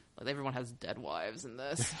 Like, everyone has dead wives in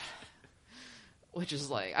this. Which is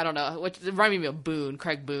like, I don't know, which reminded me of Boone,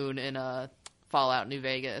 Craig Boone in Fallout New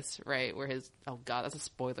Vegas, right? Where his, oh god, that's a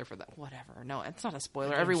spoiler for that. Whatever. No, it's not a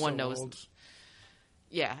spoiler. I'm Everyone so knows. old.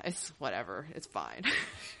 Yeah, it's whatever. It's fine.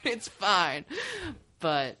 It's fine.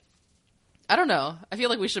 But I don't know. I feel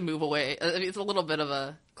like we should move away. I mean, it's a little bit of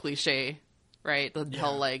a cliche, right? The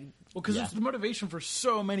whole like, Well, because Yeah. it's the motivation for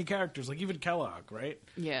so many characters, like even Kellogg, right?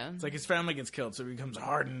 yeah, It's like his family gets killed, so he becomes a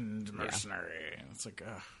hardened mercenary. It's like,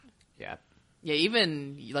 ugh. Yeah. yeah.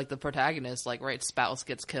 Even like the protagonist, like right, spouse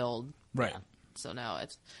gets killed. Right. So now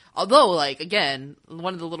it's, although like again,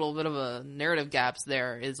 one of the little bit of a narrative gaps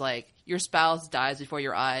there is like your spouse dies before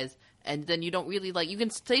your eyes, and then you don't really like, you can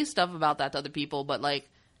say stuff about that to other people, but like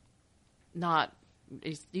not,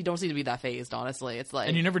 you don't seem to be that phased. Honestly, it's like,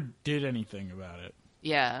 And you never did anything about it.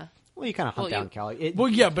 yeah, Well, you kind of hunt Well, down Kelly. Well,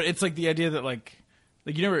 yeah, but it's like the idea that like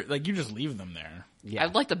you never, like you just leave them there. yeah.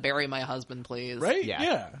 I'd like to bury my husband, please. Right?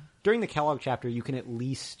 Yeah. During the Kellogg chapter, you can at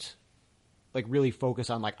least like really focus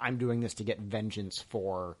on like, I'm doing this to get vengeance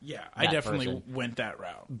for Yeah, I that definitely person. went that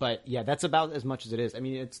route. But yeah, that's about as much as it is. I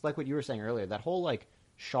mean, it's like what you were saying earlier. That whole like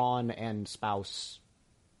Sean and spouse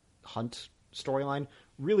hunt storyline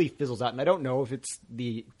really fizzles out. And I don't know if it's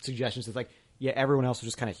the suggestions. It's like, yeah, everyone else is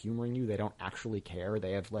just kind of humoring you. They don't actually care.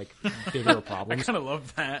 They have like bigger I problems. kind of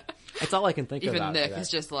love that. That's all I can think Even about. Nick for that. is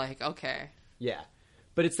just like, okay. Yeah,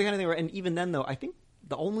 but it's the kind of thing where, and even then though, I think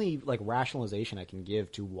the only like rationalization I can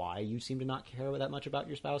give to why you seem to not care that much about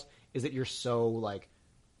your spouse is that you're so like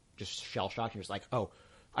just shell shocked. You're just like, oh,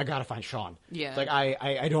 I gotta find Sean. Yeah. It's like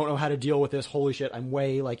I don't know how to deal with this. Holy shit, I'm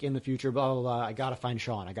way like in the future. Blah blah blah. I gotta find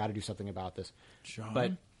Sean. I gotta do something about this. Sean.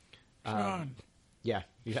 But Sean. yeah,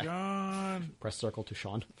 Sean. press circle to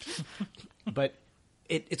Sean. But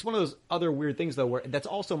it's one of those other weird things though, where that's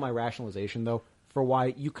also my rationalization though for why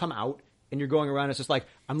you come out and you're going around. It's just like,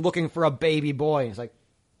 I'm looking for a baby boy. And it's like,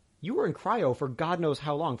 you were in cryo for God knows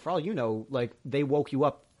how long. For all you know, like they woke you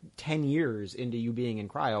up 10 years into you being in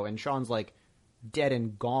cryo, and Sean's like dead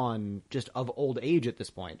and gone, just of old age at this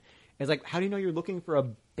point. It's like, how do you know you're looking for a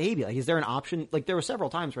baby? Like, is there an option? Like, there were several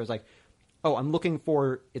times where I was like, oh, I'm looking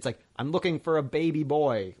for a baby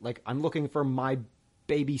boy. Like, I'm looking for my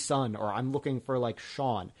baby son, or I'm looking for like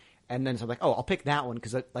Sean. And then so I'm like, oh, I'll pick that one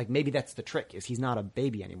because like maybe that's the trick, is he's not a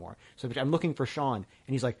baby anymore. So I'm looking for Sean, and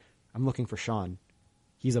he's like, I'm looking for Sean.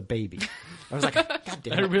 He's a baby. I was like, God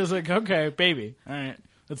damn it. Everybody's like, okay, baby. All right,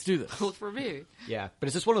 let's do this. Look for me. Yeah, but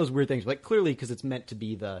it's just one of those weird things. Like, clearly, because it's meant to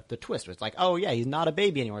be the twist. Where it's like, oh yeah, he's not a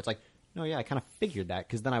baby anymore. It's like, no, yeah, I kind of figured that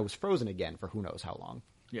because then I was frozen again for who knows how long.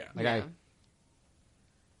 Yeah. Like Yeah.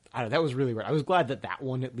 I don't know, that was really weird. I was glad that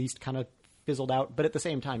one at least kind of fizzled out, but at the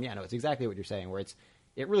same time, yeah, no, it's exactly what you're saying. Where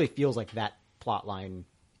it really feels like that plot line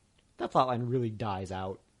really dies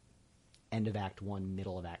out. End of Act 1,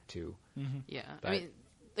 middle of Act 2. Yeah, But- I mean,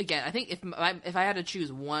 again, I think if I had to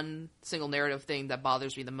choose one single narrative thing that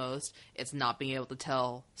bothers me the most, it's not being able to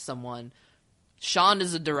tell someone, Sean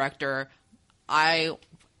is a director. I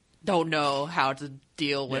don't know how to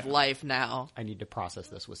deal with Yeah. life now. I need to process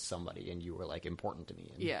this with somebody, and you were like important to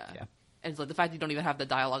me. And, Yeah. And it's like the fact you don't even have the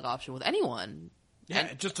dialogue option with anyone. Yeah,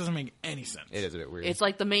 it just doesn't make any sense. It is a bit weird. It's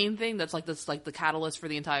like the main thing that's like this, like the catalyst for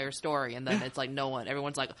the entire story, and then it's like no one.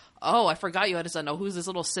 Everyone's like, "Oh, I forgot you had a son. Oh, who's this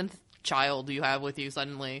little synth child you have with you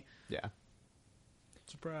suddenly?" yeah.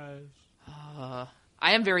 Surprise. I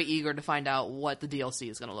am very eager to find out what the DLC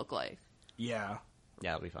is going to look like. Yeah.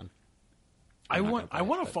 Yeah, it'll be fun. I I'm not want gonna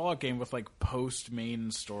play it, a but- Fallout game with like post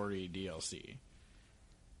main story DLC.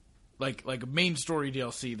 Like main story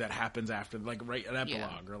DLC that happens after, like right an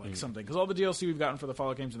epilogue or like something. Because all the DLC we've gotten for the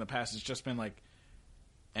Fallout games in the past has just been like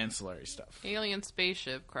ancillary stuff. Alien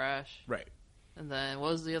spaceship crash. Right. And then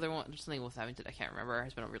what was the other one? Just something with Abington. I can't remember.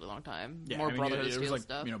 It's been a really long time. Yeah, More I mean, Brotherhood of it was Steel like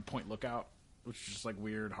stuff. Point Lookout, which is just like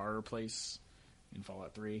weird horror place in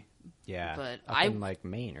Fallout 3. Yeah, But up in like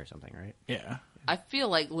Maine or something, right? Yeah. I feel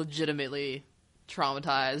like legitimately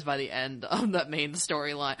traumatized by the end of that main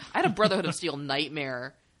storyline. I had a Brotherhood of Steel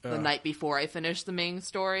nightmare the night before I finished the main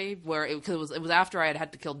story, where it was after I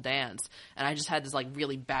had to kill Dance, and I just had this like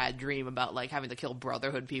really bad dream about like having to kill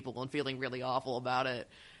Brotherhood people and feeling really awful about it.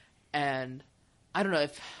 And I don't know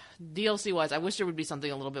if DLC wise, I wish there would be something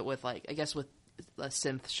a little bit with like, I guess with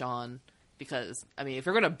Synth Sean, because I mean if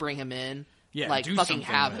you're gonna bring him in, Yeah, like do fucking something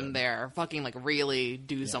have with him it. there, fucking like really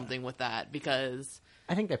do something with that, because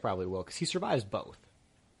I think they probably will because he survives both.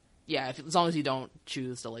 yeah, as long as you don't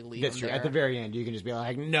choose to like leave That's him true. there. At the very end, you can just be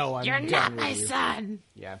like, "No, I'm You're done not with my you." son.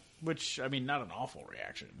 Yeah, Which, I mean, not an awful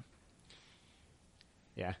reaction.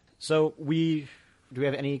 yeah. So do we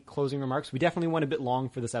have any closing remarks? We definitely went a bit long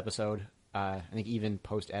for this episode. I think even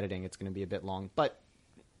post editing, it's going to be a bit long, but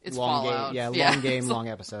It's long Fallout. game. Yeah, long game, So- long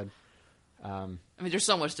episode. I mean, there's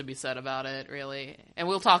so much to be said about it, really, and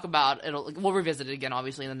we'll talk about it. We'll revisit it again,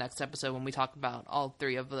 obviously, in the next episode when we talk about all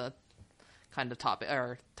three of the kind of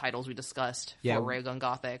titles we discussed Yeah. for Raygun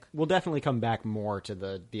Gothic. We'll definitely come back more to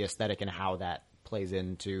the aesthetic and how that plays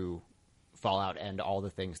into Fallout and all the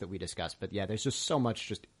things that we discussed. But yeah, there's just so much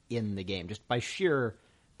just in the game, just by sheer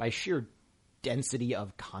density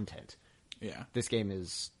of content. Yeah. This game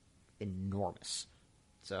is enormous.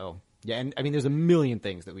 So yeah, and I mean, there's a million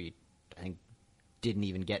things that we I think didn't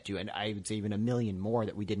even get to, and I would say even a million more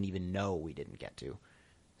that we didn't even know we didn't get to.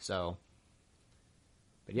 So,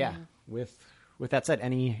 but yeah, with that said,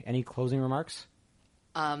 any closing remarks?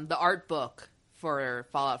 The art book for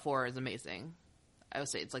Fallout 4 is amazing. I would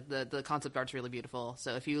say it's like the concept art's really beautiful.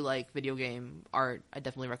 So if you like video game art, I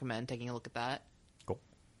definitely recommend taking a look at that. Cool.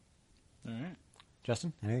 All right.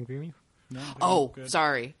 Justin, anything from you? No, I think Oh, I'm good.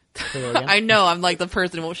 sorry. Say that again? I know I'm like the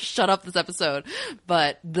person who won't shut up this episode,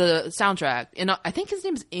 but the soundtrack, I think his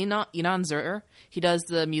name's Inan Zur. He does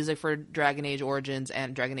the music for Dragon Age Origins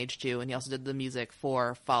and Dragon Age 2, and he also did the music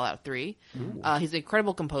for Fallout 3. He's an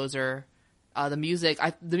incredible composer. The music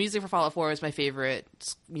for Fallout 4 is my favorite,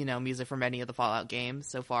 music from any of the Fallout games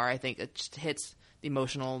so far. I think it just hits the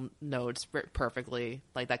emotional notes perfectly,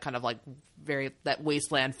 like that kind of like that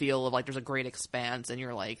wasteland feel of like there's a great expanse and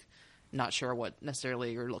you're like not sure what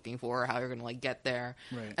necessarily you're looking for or how you're going to like get there.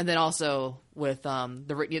 Right. And then also with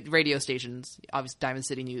the radio stations, obviously Diamond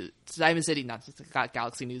City, not got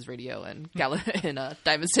Galaxy News Radio and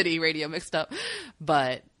Diamond City Radio mixed up,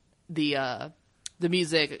 but the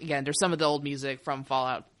music again. There's some of the old music from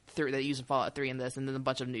Fallout 3 that they use in Fallout 3 in this, and then a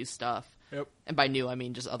bunch of new stuff. Yep. And by new, I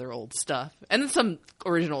mean just other old stuff, and then some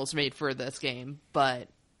originals made for this game. But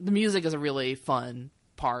the music is a really fun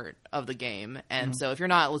part of the game, and so if you're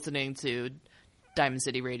not listening to Diamond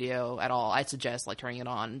City Radio at all, I suggest like turning it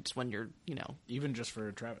on just when you're, Even just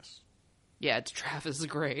for Travis. yeah, Travis is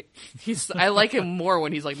great. I like him more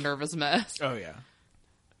when he's like nervous mess. Oh, yeah.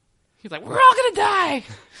 He's like, we're all gonna die.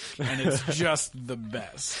 And it's just the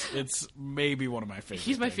best. It's maybe one of my favorites.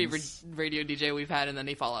 He's my favorite radio DJ we've had in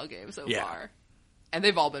any Fallout game so Yeah. far, and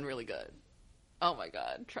they've all been really good. Oh my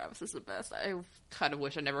god, Travis is the best. I kind of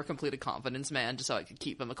wish I never completed Confidence Man just so I could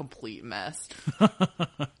keep him a complete mess. All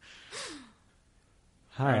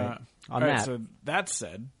right. On that, So that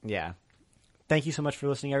said, yeah. Thank you so much for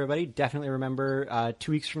listening, everybody. Definitely remember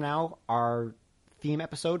 2 weeks from now, our theme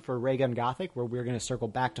episode for Raygun Gothic, where we're going to circle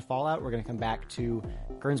back to Fallout. We're going to come back to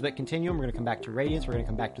Gernsback Continuum. We're going to come back to Radiance. We're going to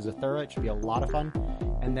come back to Zathura. It should be a lot of fun.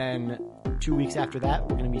 And then 2 weeks after that,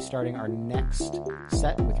 we're going to be starting our next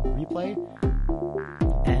set with Replay.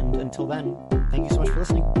 And until then, thank you so much for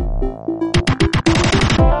listening.